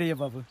ఇద్దామని డిసైడ్ అయ్యా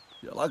బాబు.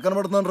 ఎలా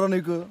కనబడుతున్నాను రా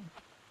నీకు?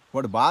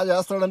 వాడు బాగా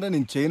చేస్తాడంటే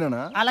నేను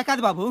చేయనా? అలా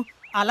కాదు బాబు,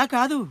 అలా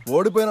కాదు.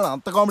 ఓడిపోయినా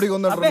అంత కామెడీగా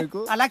ఉందంటారా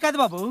నీకు? అలా కాదు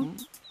బాబు.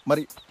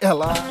 మరి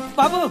ఎలా?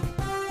 బాబు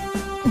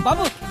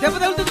బాబు దెబ్బ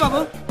తగులుతుంది బాబు.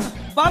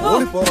 బాబు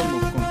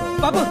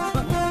బాబు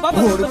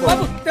బాబు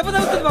బాబు దెబ్బ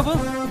తగులుతుంది బాబు.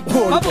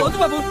 బాబు వద్దు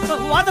బాబు,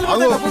 వాతలు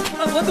పడతాయి బాబు,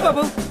 వద్దు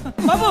బాబు.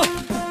 బాబు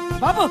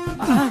బాబు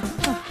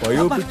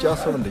బయోపిక్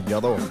చేస్తాడండి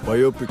యాదవ్,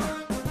 బయోపిక్.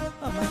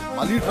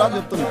 మళ్ళీ ట్రా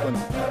చెప్తాను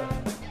పని.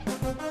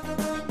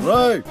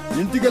 రాయ్,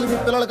 ఇంటికి వెళ్ళి మీ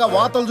పిల్లలకి ఆ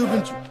వాతలు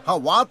చూపించు. ఆ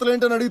వాతలు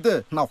ఏంటని అడిగితే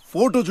నా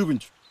ఫోటో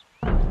చూపించు.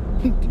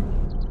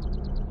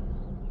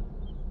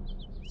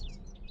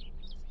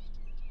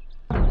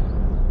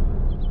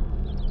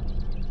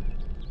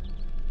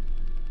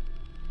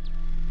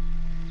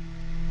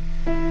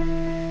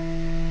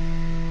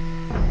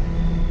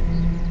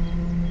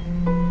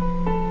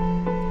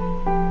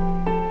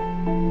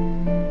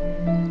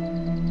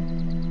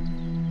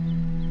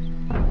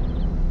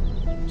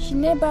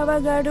 చిన్న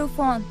బావగాడు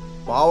ఫోన్.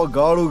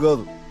 బావగాడు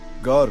కాదు,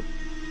 గారు.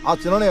 ఆ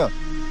చిన్నయ్య.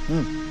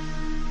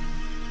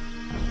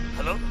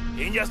 హలో,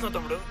 ఏం చేస్తున్నావు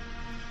తమ్ముడు?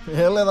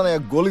 ఏం లేదన్నయ్య,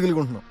 గోలు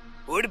గిలుకుంటున్నావు.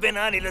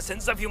 ఓడిపోయినా నీలో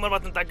సెన్స్ ఆఫ్ హ్యూమర్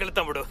మాత్రం తగ్గలేదు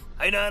తమ్ముడు.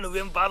 అయినా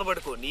నువ్వేం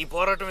బాధపడకు, నీ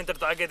పోరాటం ఇంత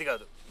తాగేది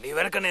కాదు. నీ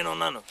వెనక నేను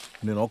ఉన్నాను.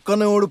 నేను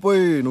ఒక్కనే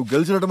ఓడిపోయి నువ్వు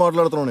గెలిచినట్టు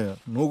మాట్లాడుతున్నావు.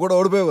 నువ్వు కూడా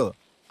ఓడిపోయావు కదా.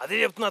 అదే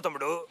చెప్తున్నా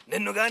తమ్ముడు,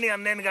 నిన్ను గాని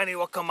అన్నయ్యను గాని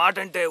ఒక్క మాట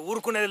అంటే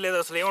ఊరుకునేది లేదు.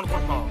 అసలు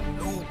ఏమనుకుంటున్నావు?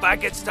 నువ్వు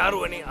ప్యాకేజ్ స్టారు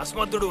అని,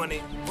 అస్మద్దుడు అని,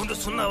 ముందు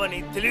సున్నావని,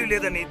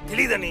 తెలియలేదని,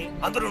 తెలియదని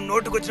అందరూ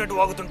నోటుకొచ్చినట్టు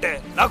వాగుతుంటే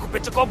నాకు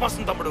పిచ్చ కోపం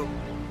వస్తుంది తమ్ముడు.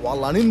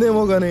 వాళ్ళు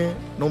అనిందేమో గానీ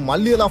నువ్వు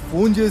మళ్ళీ ఇలా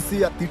ఫోన్ చేసి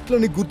ఆ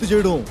తిట్లని గుర్తు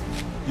చేయడం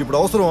ఇప్పుడు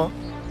అవసరమా?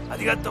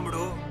 అది కాదు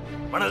తమ్ముడు,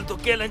 మనల్ని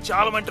తొక్కేయాలని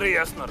చాలా మంది ట్రై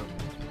చేస్తున్నారు.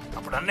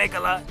 అప్పుడు అన్నయ్య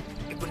కలా,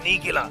 ఇప్పుడు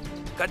నీకిలా.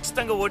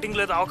 ఖచ్చితంగా ఓటింగ్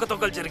లేదా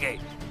అవకతవకలు జరిగాయి.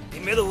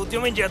 దీని మీద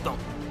ఉద్యమం చేద్దాం,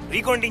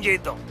 రీకౌంటింగ్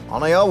చేద్దాం.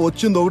 అనయ్య,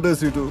 వచ్చింది ఒకటే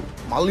సీటు,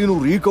 మళ్ళీ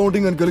నువ్వు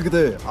రీకౌంటింగ్ అని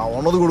కలిగితే ఆ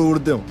ఉన్నది కూడా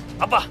ఊడిద్దాం.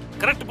 అబ్బా,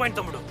 కరెక్ట్ పాయింట్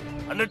తమ్ముడు.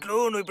 అన్నట్లు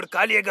నువ్వు ఇప్పుడు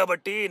ఖాళీయే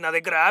కాబట్టి నా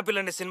దగ్గర యాపిల్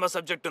అనే సినిమా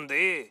సబ్జెక్ట్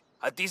ఉంది,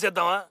 అది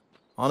తీసేద్దామా?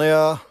 అనయ్య,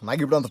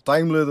 నాకు ఇప్పుడు అంత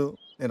టైం లేదు.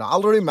 నేను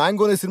ఆల్రెడీ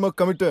మ్యాంగో అనే సినిమాకి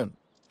కమిట్ అయ్యాను.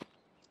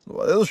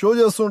 నువ్వు అదేదో షో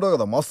చేస్తుంటావు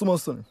కదా, మస్తు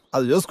మస్తు,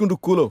 అది చేసుకుంటూ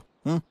కూలో.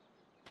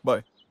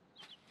 బాయ్.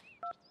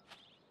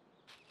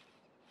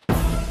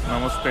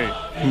 నమస్తే.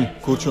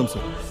 కూర్చోండి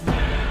సార్.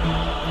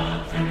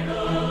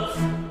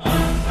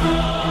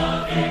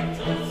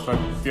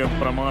 సత్య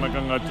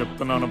ప్రమాణకంగా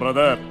చెప్తున్నాను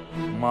బ్రదర్,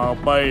 మా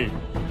అబ్బాయి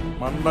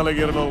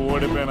మందలగిరిలో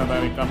ఓడిపోయిన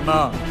దానికన్నా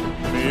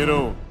మీరు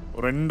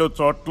 2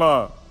 చోట్ల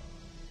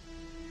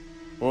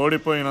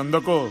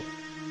ఓడిపోయినందుకు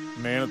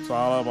నేను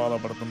చాలా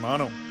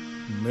బాధపడుతున్నాను.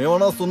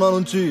 మేమన్నా 0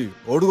 నుంచి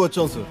ఓడుగు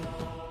వచ్చాం సార్.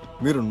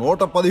 మీరు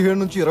 117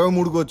 నుంచి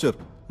 23కు వచ్చారు.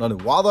 నన్ను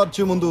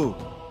వాదార్చే ముందు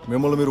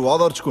మిమ్మల్ని మీరు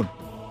వాదార్చుకోండి.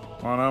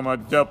 మన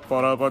మధ్య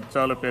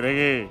పొరపచ్చాలు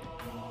పెరిగి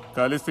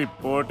కలిసి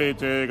పోటీ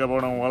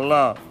చేయకపోవడం వల్ల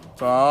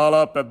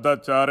చాలా పెద్ద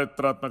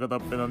చారిత్రాత్మక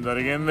తప్పిదం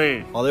జరిగింది.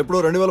 అది ఎప్పుడో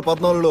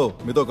 2014లో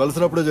మీతో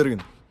కలిసినప్పుడే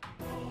జరిగింది.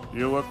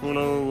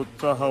 యువకులు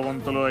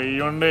ఉత్సాహవంతులు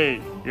అయ్యుండి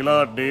ఇలా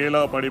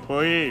డీలా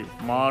పడిపోయి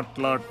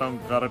మాట్లాడటం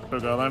కరెక్ట్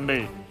కాదండి.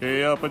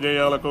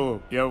 జయాపజయాలకు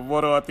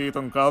ఎవ్వరూ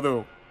అతీతం కాదు.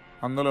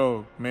 అందులో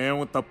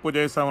మేము తప్పు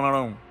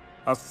చేశామనడం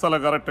అస్సలు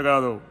కరెక్ట్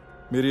కాదు.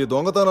 మీరు ఈ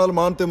దొంగతనాలు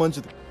మానితే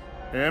మంచిది.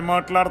 ఏం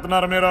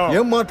మాట్లాడుతున్నారు మీరు?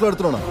 ఏం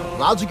మాట్లాడుతున్నా?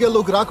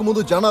 రాజకీయాల్లోకి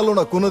రాకముందు జనాల్లో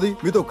నాకున్నది,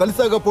 మీతో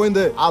కలిసాగా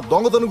పోయిందే ఆ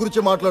దొంగతనం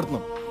గురించి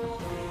మాట్లాడుతున్నాం.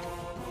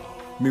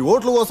 మీ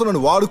ఓట్ల కోసం నన్ను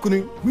వాడుకుని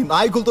మీ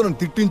నాయకులతో నన్ను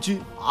తిట్టించి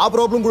ఆ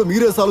ప్రాబ్లం కూడా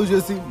మీరే సాల్వ్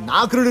చేసి నా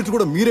క్రెడిట్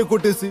కూడా మీరే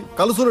కొట్టేసి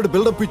కలుసున్నట్టు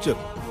బిల్డప్ ఇచ్చారు.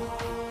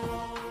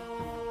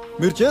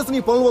 మీరు చేసిన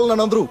ఈ పనుల వల్ల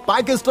నన్ను అందరూ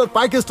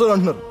ప్యాకేజ్ స్టార్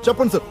అంటున్నారు.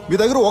 చెప్పండి సార్, మీ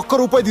దగ్గర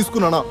 ₹1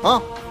 తీసుకున్నానా?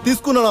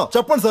 తీసుకున్నానా?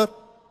 చెప్పండి సార్.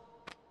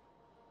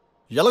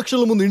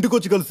 ఎలక్షన్ల ముందు ఇంటికి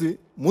వచ్చి కలిసి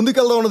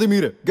ముందుకెళ్దాం అన్నది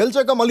మీరే,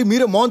 గెలిచాక మళ్ళీ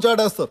మీరే మోహన్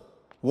చాటేస్తారు,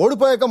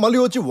 ఓడిపోయాక మళ్ళీ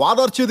వచ్చి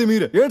వాదార్చేది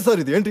మీరే. ఏంటి సార్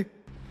ఇది? ఏంటి?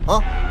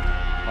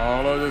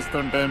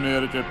 ఆలోచిస్తుంటే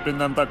మీరు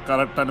చెప్పిందంతా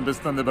కరెక్ట్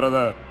అనిపిస్తుంది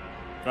బ్రదర్.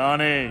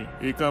 కానీ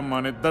ఇక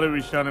మనిద్దరి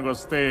విషయానికి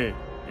వస్తే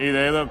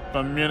ఇదేదో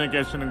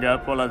కమ్యూనికేషన్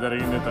గ్యాప్ వల్ల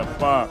జరిగింది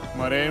తప్ప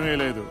మరేమీ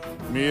లేదు.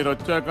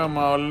 మీరొచ్చాక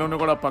మా అల్లుని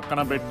కూడా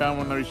పక్కన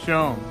పెట్టామన్న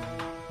విషయం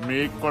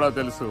మీకు కూడా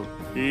తెలుసు.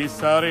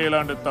 ఈసారి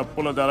ఇలాంటి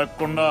తప్పులు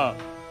జరగకుండా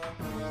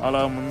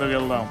అలా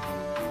ముందుకెళ్దాం.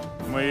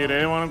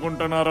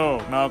 మీరేమనుకుంటున్నారో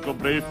నాకు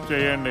బ్రీఫ్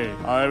చేయండి.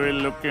 I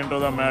will look in to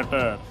the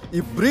matter. ఈ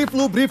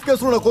బ్రీఫ్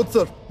కేసులు నాకు వద్దు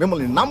సార్.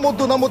 మిమ్మల్ని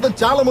నమ్మొద్దు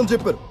చాలా మంది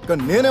చెప్పారు,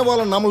 కానీ నేనే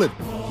వాళ్ళని నమ్మలేదు.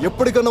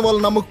 ఎప్పటికన్నా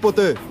వాళ్ళు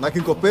నమ్మకపోతే నాకు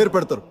ఇంకో పేరు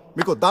పెడతారు.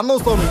 మీకు దండం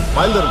స్వామి,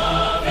 బయలుదేరు.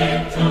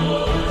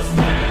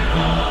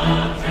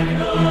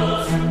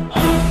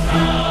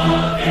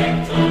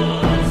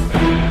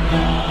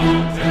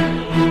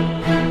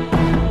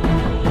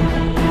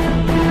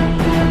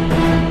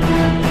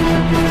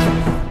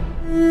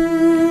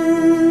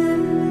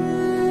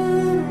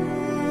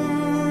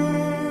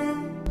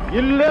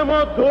 ఇల్లేమో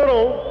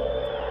దూరం,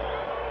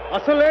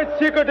 అసలే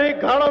చీకటి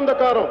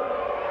గాఢాంధకారం,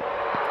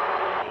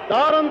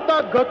 దారంతా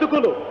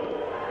గతుకులు,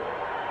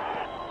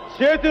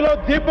 చేతిలో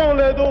దీపం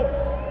లేదు,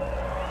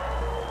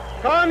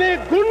 కానీ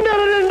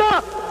గుండెల నిండా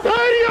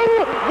ధైర్యం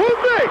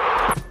ఉంది.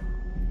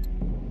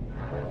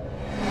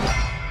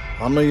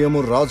 అన్నయ్య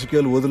ఏమో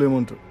రాజకీయాలు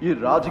వదిలేమంటారు. ఈ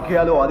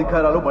రాజకీయాలు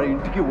అధికారాలు మన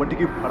ఇంటికి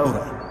ఒంటికి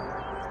పడవరా.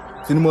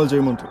 సినిమాలు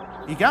చేయమంటారు.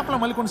 ఈ గ్యాప్ లో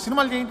మళ్ళీ కొన్ని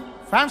సినిమాలు చేయండి,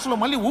 ఫ్యాన్స్ లో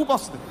మళ్ళీ ఊపు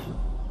వస్తుంది.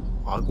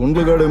 ఆ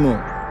గుండ్లగాడేమో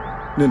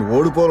నేను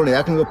ఓడిపోవాలని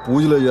ఏకంగా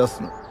పూజలో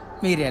చేస్తున్నా.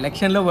 మీరు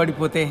ఎలక్షన్ లో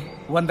ఓడిపోతే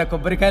 100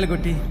 కొబ్బరికాయలు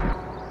కొట్టి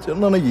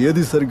చిన్న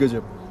ఏది సరిగ్గా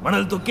చెప్పు.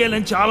 మనల్ని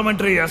తొక్కేయాలని చాలా మంది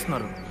ట్రై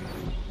చేస్తున్నారు.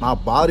 నా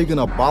భార్యకి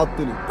నా బాధ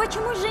తెలియదు.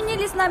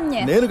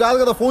 నేను కాదు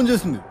కదా ఫోన్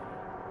చేసింది.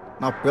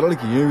 నా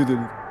పిల్లలకి ఏమీ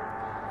తెలియదు.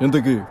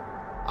 ఇంతకీ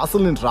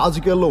అసలు నేను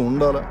రాజకీయాల్లో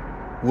ఉండాలా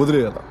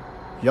వదిలేయాలా?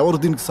 ఎవరు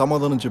దీనికి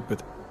సమాధానం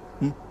చెప్పేది?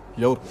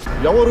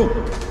 ఎవరు?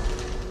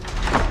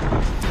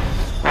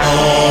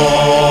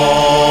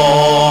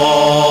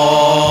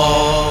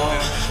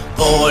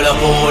 బోల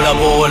బోల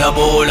బోల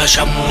బోల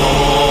శంభో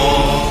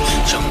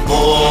శంభో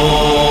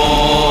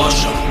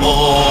శంభో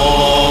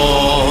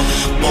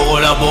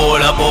బోల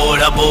బోల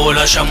బోల బోల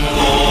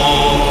శంభో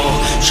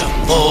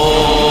శంభో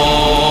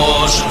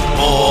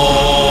శంభో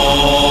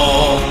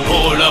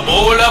బోల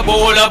బోల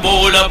బోల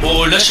బోల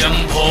బోల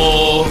శంభో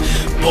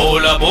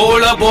బోల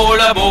బోల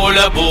బోల బోల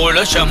బోల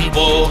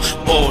శంభో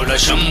బోల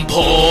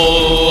శంభో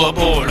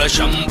బోల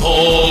శంభో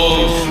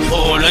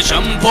బోల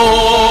శంభో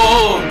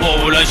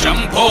బోల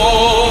శంభో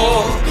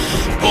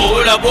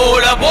బోల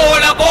బోల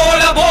బోల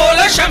బోల బోల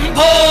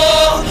శంభో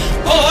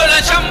బోల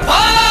శంభో.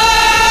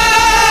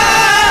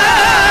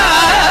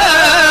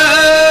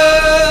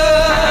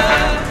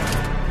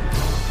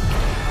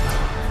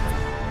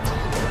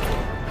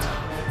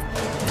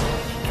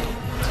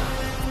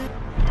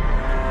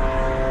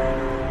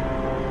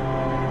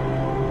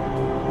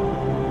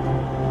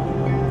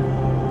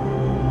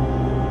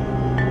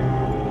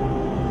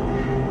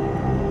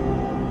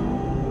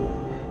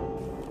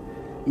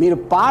 మీరు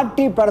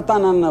పార్టీ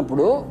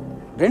పెడతానన్నప్పుడు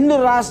 2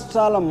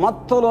 రాష్ట్రాల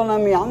మొత్తంలోన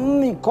మీ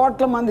అన్ని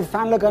కోట్ల మంది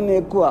ఫ్యాన్ల కన్నా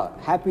ఎక్కువ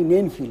హ్యాపీ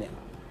నేను ఫీల్ అయ్యాను.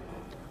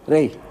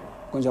 రేయ్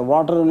కొంచెం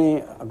వాటర్ని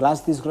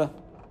గ్లాస్ తీసుకురా.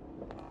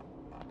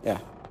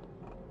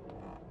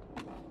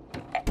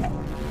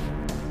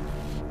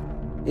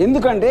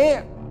 ఎందుకంటే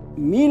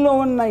మీలో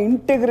ఉన్న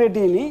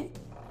ఇంటెగ్రిటీని,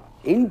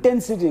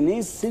 ఇంటెన్సిటీని,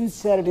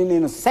 సిన్సియారిటీని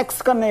నేను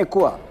సెక్స్ కన్నా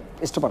ఎక్కువ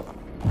ఇష్టపడతాను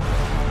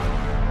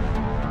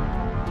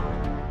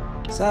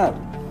సార్.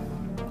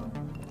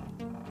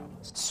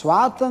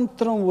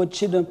 స్వాతంత్రం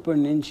వచ్చినప్పటి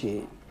నుంచి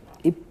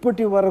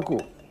ఇప్పటి వరకు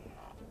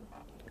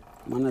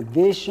మన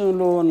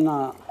దేశంలో ఉన్న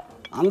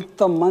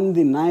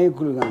అంతమంది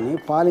నాయకులు కానీ,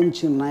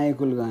 పాలించిన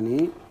నాయకులు కానీ,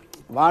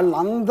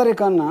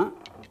 వాళ్ళందరికన్నా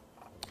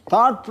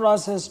థాట్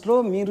ప్రాసెస్లో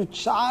మీరు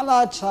చాలా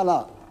చాలా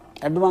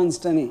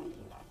అడ్వాన్స్డ్ అని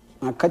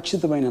నాకు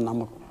ఖచ్చితమైన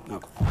నమ్మకం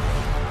నాకు.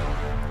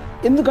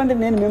 ఎందుకంటే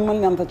నేను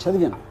మిమ్మల్ని అంత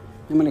చదివాను,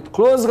 మిమ్మల్ని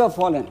క్లోజ్గా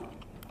ఫాలో అయ్యాను.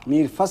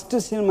 మీరు ఫస్ట్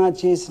సినిమా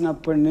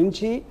చేసినప్పటి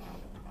నుంచి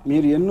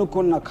మీరు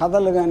ఎన్నుకున్న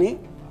కథలు కానీ,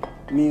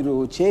 మీరు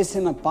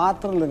చేసిన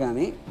పాత్రలు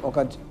కానీ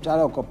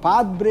ఒక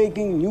path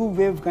breaking new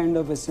wave kind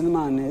of a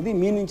cinema అనేది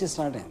మీ నుంచి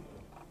స్టార్ట్ అయింది.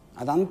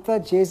 అదంతా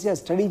చేసి ఆ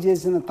స్టడీ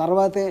చేసిన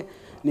తర్వాతే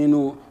నేను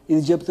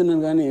ఇది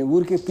చెప్తున్నాను, కానీ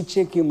ఊరికే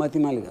పిచ్చెక్కి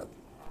మతిమాలి కాదు.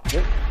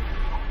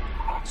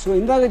 సో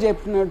ఇందాక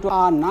చెప్పినట్టు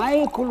ఆ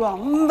నాయకులు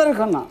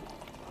అందరికన్నా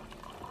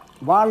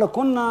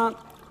వాళ్ళకున్న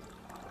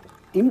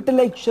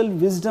ఇంటలెక్చువల్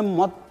విజ్డమ్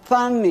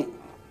మొత్తాన్ని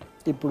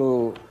ఇప్పుడు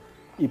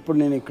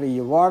నేను ఇక్కడ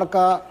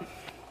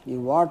ఈ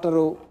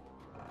వాటరు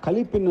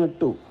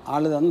కలిపినట్టు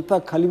వాళ్ళదంతా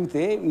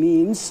కలిపితే మీ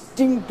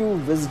ఇన్స్టింక్టివ్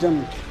విజ్డమ్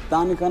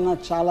దానికన్నా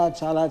చాలా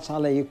చాలా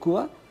చాలా ఎక్కువ.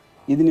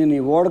 ఇది నేను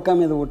ఈ ఓడక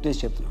మీద ఒట్టేసి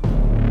చెప్తున్నాను.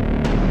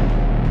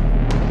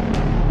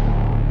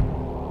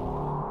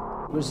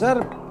 ఇప్పుడు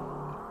సార్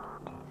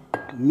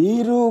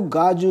మీరు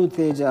గాజు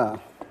తేజ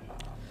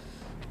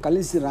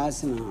కలిసి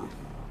రాసిన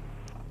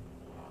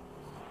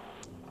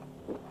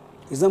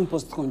ఇజం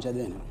పుస్తకం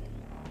చదివాను.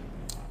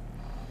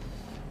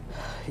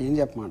 ఏం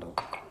చెప్పమంటారు,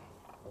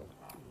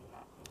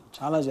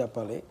 చాలా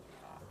చెప్పాలి.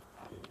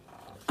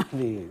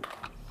 అది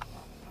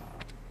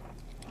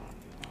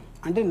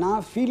అంటే నా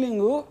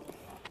ఫీలింగు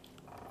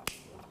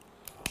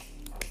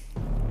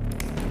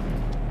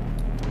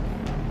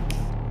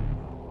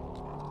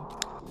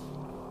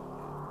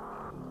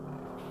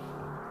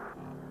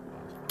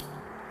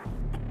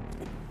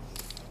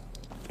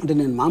అంటే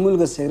నేను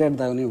మామూలుగా సిగరెట్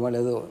తాగని వాళ్ళు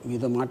ఏదో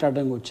మీతో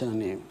మాట్లాడడానికి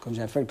వచ్చానని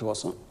కొంచెం ఎఫెక్ట్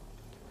కోసం.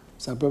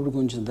 సో అప్పుడప్పుడు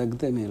కొంచెం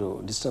తగ్గితే మీరు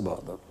డిస్టర్బ్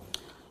అవుతారు.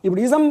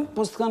 ఇప్పుడు ఇజం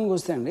పుస్తకానికి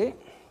వస్తే అండి,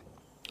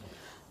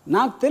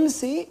 నాకు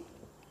తెలిసి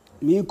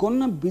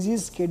మీకున్న బిజీ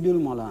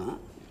స్కెడ్యూల్ మూలన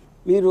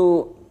మీరు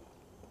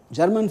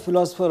జర్మన్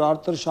ఫిలాసఫర్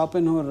ఆర్థర్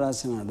షాపెన్హౌర్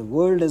రాసిన the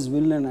world is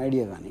will and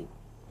idea కానీ,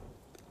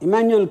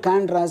 ఇమాన్యుయల్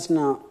కాంట్ రాసిన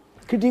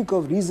క్రిటిక్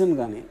ఆఫ్ రీజన్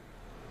కానీ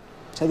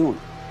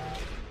చదివండి.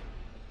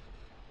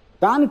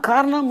 దాని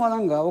కారణం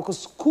మూలంగా ఒక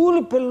స్కూల్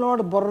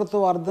పిల్లోడు బుర్రతో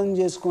అర్థం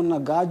చేసుకున్న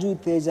గాజు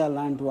తేజ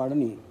లాంటి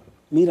వాడిని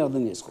మీరు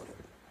అర్థం చేసుకోలేదు.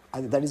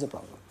 That is a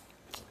problem.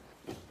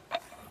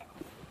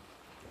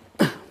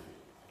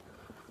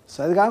 So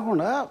అది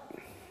కాకుండా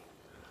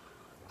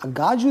ఆ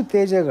గాజు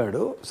తేజ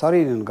గాడు, సారీ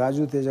నేను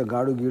గాజు తేజ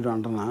గాడు గీడు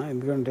అంటున్నా,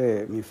 ఎందుకంటే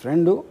మీ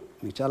ఫ్రెండు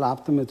మీకు చాలా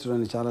ఆప్తమిత్రుడు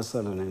అని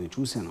చాలాసార్లు నేను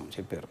చూశాను,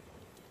 చెప్పారు.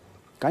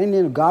 కానీ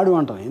నేను గాడు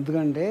అంటాను,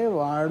 ఎందుకంటే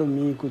వాడు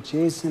మీకు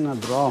చేసిన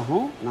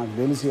ద్రోహం నాకు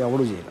తెలిసి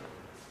ఎవడు చేయలేదు.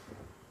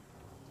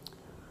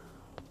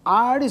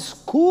 ఆడి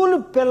స్కూల్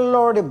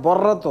పిల్లోడి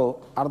బొర్రతో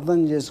అర్థం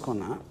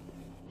చేసుకున్న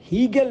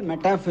హీగెల్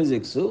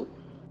metaphysics,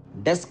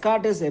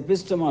 Descartes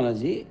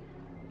epistemology,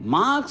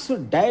 marks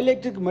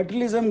dielectric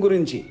materialism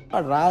గురించి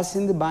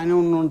రాసింది బాగానే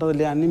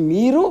ఉంటుందిలే అని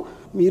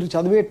మీరు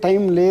చదివే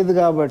టైం లేదు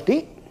కాబట్టి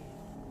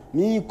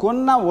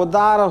మీకున్న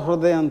ఉదార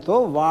హృదయంతో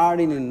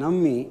వాడిని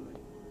నమ్మి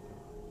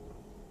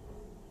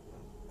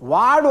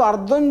వాడు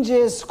అర్థం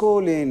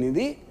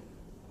చేసుకోలేనిది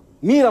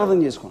మీరు అర్థం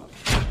చేసుకున్నారు.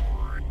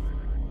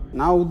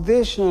 నా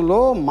ఉద్దేశంలో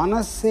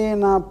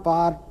మనసేన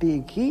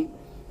పార్టీకి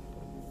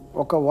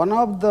one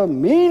of the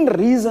main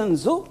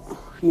reasons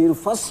మీరు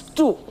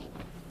ఫస్ట్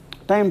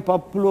టైం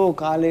పప్పులో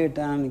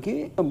కాలేయటానికి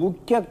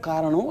ముఖ్య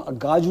కారణం ఆ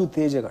గాజు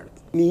తేజగాడు.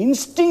 మీ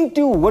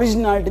ఇన్స్టింక్టివ్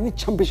ఒరిజినాలిటీని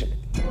చంపేశాడు.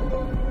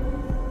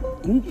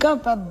 ఇంకా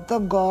పెద్ద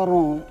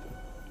గౌరవం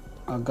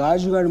ఆ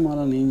గాజుగాడి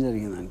మూలన ఏం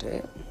జరిగిందంటే,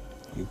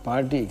 ఈ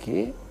పార్టీకి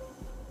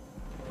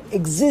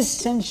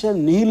ఎగ్జిస్టెన్షియల్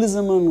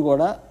నిహిలిజం అని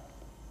కూడా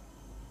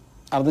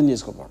అర్థం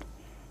చేసుకోకపోవడం.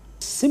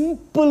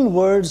 సింపుల్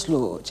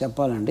వర్డ్స్లో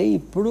చెప్పాలంటే,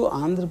 ఇప్పుడు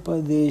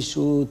ఆంధ్రప్రదేశ్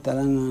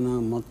తెలంగాణ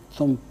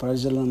మొత్తం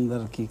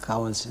ప్రజలందరికీ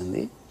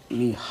కావాల్సింది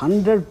మీ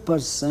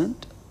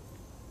 100%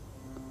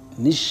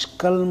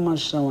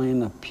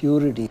 నిష్కల్మషమైన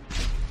ప్యూరిటీ.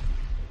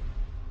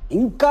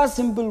 ఇంకా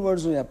సింపుల్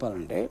వర్డ్స్లో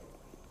చెప్పాలంటే,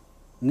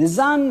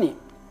 నిజాన్ని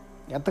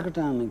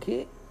ఎతకటానికి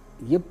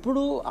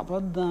ఎప్పుడూ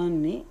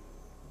అబద్ధాన్ని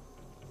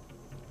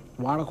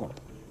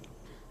వాడకూడదు,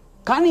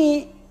 కానీ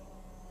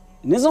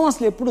నిజం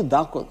అసలు ఎప్పుడు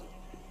దాక్కోదు.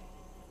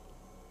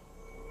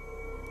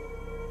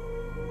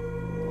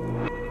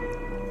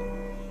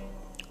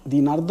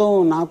 దీని అర్థం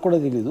నాకు కూడా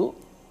తెలీదు,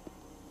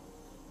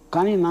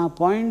 కానీ నా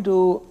పాయింట్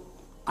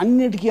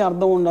అన్నిటికీ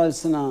అర్థం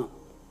ఉండాల్సిన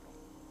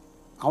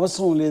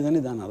అవసరం లేదని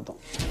దాని అర్థం.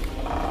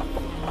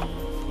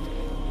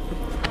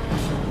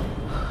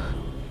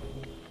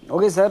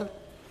 ఓకే సార్,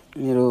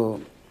 మీరు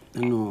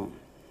నన్ను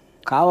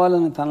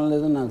కావాలని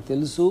తనలేదు నాకు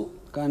తెలుసు,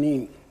 కానీ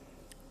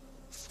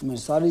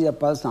మీరు సారీ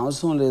చెప్పాల్సిన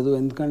అవసరం లేదు.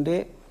 ఎందుకంటే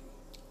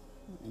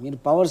మీరు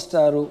పవర్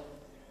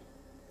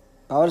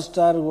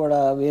స్టార్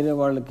కూడా వేరే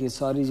వాళ్ళకి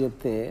సారీ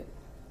చెప్తే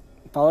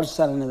పవర్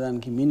స్టార్ అనే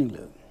దానికి మీనింగ్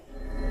లేదు.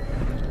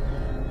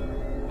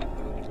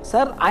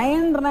 సార్,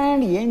 ఐన్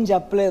ర్యాండ్ ఏం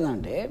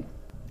చెప్పలేదంటే,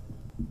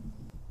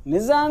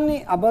 నిజాన్ని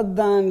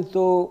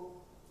అబద్ధానితో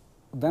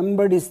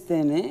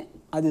వెంబడిస్తేనే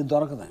అది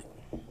దొరకదని.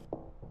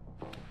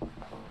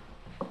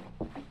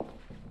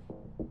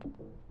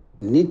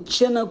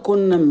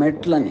 నిచ్చెనకున్న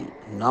మెట్లని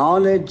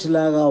నాలెడ్జ్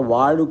లాగా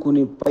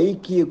వాడుకుని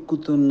పైకి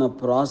ఎక్కుతున్న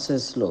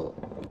ప్రాసెస్లో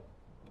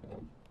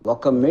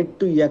ఒక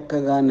మెట్టు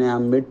ఎక్కగానే ఆ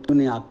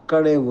మెట్టుని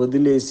అక్కడే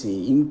వదిలేసి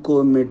ఇంకో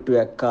మెట్టు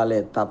ఎక్కాలే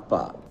తప్ప,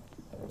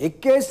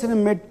 ఎక్కేసిన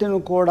మెట్టును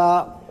కూడా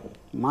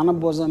మన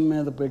భుజం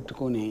మీద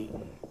పెట్టుకొని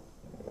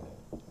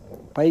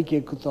పైకి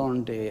ఎక్కుతూ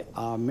ఉంటే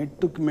ఆ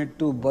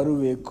మెట్టు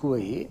బరువు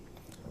ఎక్కువయ్యి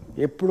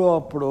ఎప్పుడో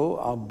అప్పుడు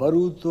ఆ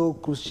బరువుతో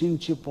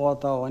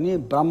కృషించిపోతామని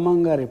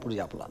బ్రహ్మంగారు ఎప్పుడు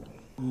చెప్పాలి.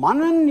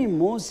 మనల్ని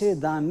మోసే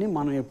దాన్ని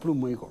మనం ఎప్పుడు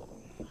మోయకూడదు.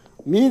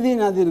 మీది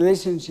నాది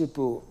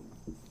రిలేషన్షిప్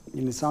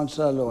ఇన్ని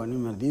సంవత్సరాలు అని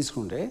మీరు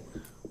తీసుకుంటే,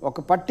 ఒక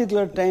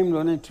పర్టికులర్ టైంలో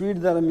నేను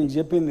ట్వీట్ ద్వారా మీకు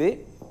చెప్పింది,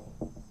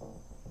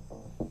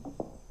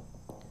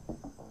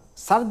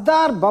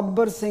 సర్దార్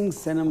బబ్బర్ సింగ్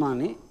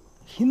సినిమాని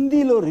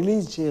హిందీలో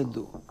రిలీజ్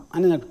చేయొద్దు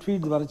అని నాకు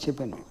ట్వీట్ ద్వారా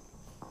చెప్పాను.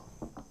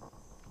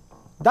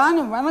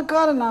 దాని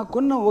వెనకాల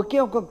నాకున్న ఒకే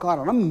ఒక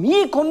కారణం,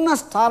 మీకున్న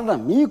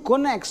స్టార్డమ్,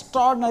 మీకున్న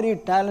ఎక్స్ట్రాడినరీ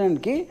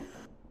టాలెంట్కి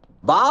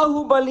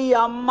బాహుబలి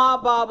అమ్మా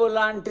బాబు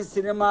లాంటి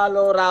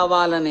సినిమాలో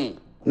రావాలని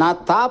నా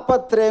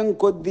తాపత్రయం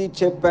కొద్దీ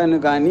చెప్పాను,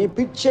 కానీ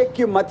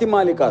పిచ్చెక్కి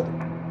మతిమాలి కాదు.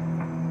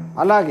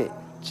 అలాగే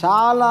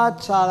చాలా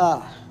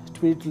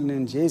ట్వీట్లు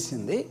నేను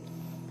చేసింది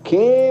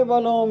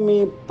కేవలం మీ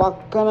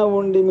పక్కన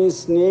ఉండి మీ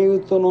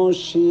స్నేహితును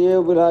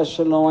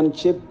శ్రేయోభిలాషను అని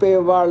చెప్పే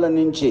వాళ్ళ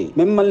నుంచి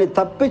మిమ్మల్ని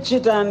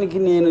తప్పించడానికి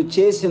నేను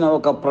చేసిన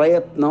ఒక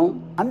ప్రయత్నం.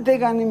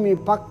 అంతేగాని మీ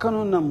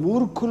పక్కనున్న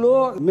మూర్ఖులో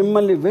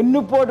మిమ్మల్ని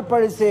వెన్నుపోటు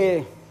పడిసే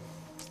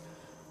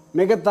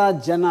మిగతా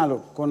జనాలు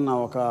కొన్న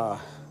ఒక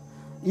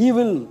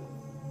ఈవిల్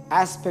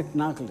ఆస్పెక్ట్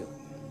నాకు లేదు.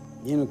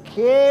 నేను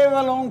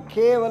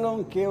కేవలం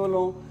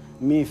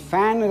మీ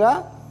ఫ్యాన్గా,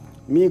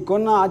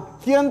 మీకున్న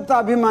అత్యంత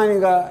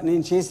అభిమానిగా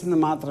నేను చేసింది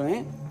మాత్రమే.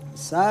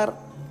 సార్,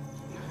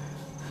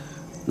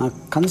 నా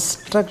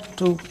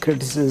కన్స్ట్రక్టివ్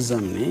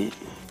క్రిటిసిజంని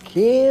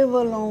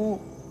కేవలం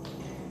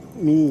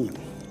మీ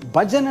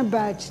భజన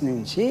బ్యాచ్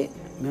నుంచి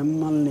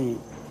మిమ్మల్ని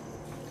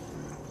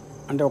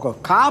అంటే ఒక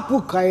కాపు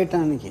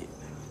కాయటానికి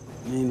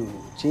నేను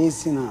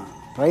చేసిన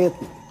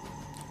ప్రయత్నం.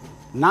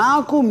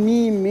 నాకు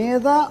మీ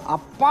మీద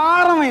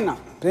అపారమైన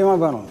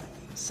ప్రేమాభిమానం ఉంది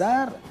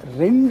సార్.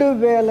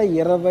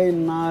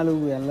 2024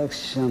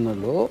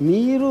 ఎలక్షన్లో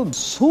మీరు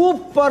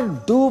సూపర్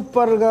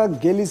డూపర్గా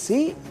గెలిచి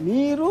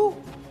మీరు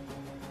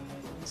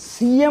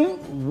సీఎం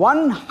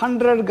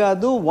 100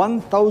 కాదు,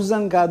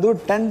 1000 కాదు,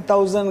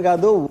 10,000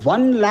 కాదు,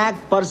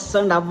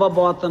 1,00,000%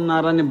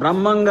 అవ్వబోతున్నారని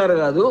బ్రహ్మంగారు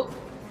కాదు,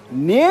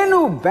 నేను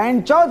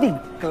బెంచౌది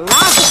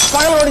క్లాస్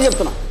పగలబడి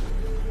చెప్తున్నా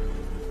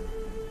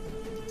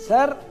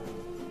సార్.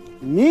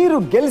 మీరు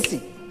గెలిచి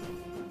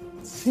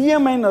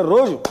సీఎం అయిన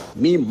రోజు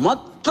మీ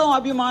మొత్తం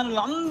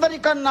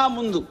అభిమానులందరికన్నా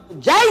ముందు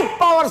జై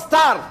పవర్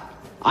స్టార్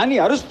అని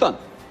అరుస్తాను.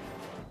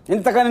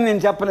 ఇంతకని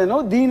నేను చెప్పలేను.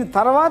 దీని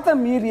తర్వాత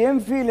మీరు ఏం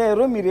ఫీల్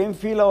అయ్యారు, మీరు ఏం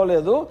ఫీల్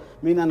అవ్వలేదు,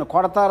 మీరు నన్ను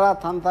కొడతారా,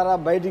 తంతారా,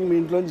 బయటికి మీ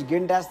ఇంట్లోంచి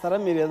గెంటేస్తారా,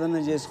 మీరు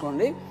ఏదైనా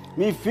చేసుకోండి.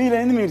 మీ ఫీల్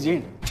అయింది మీరు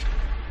చేయండి.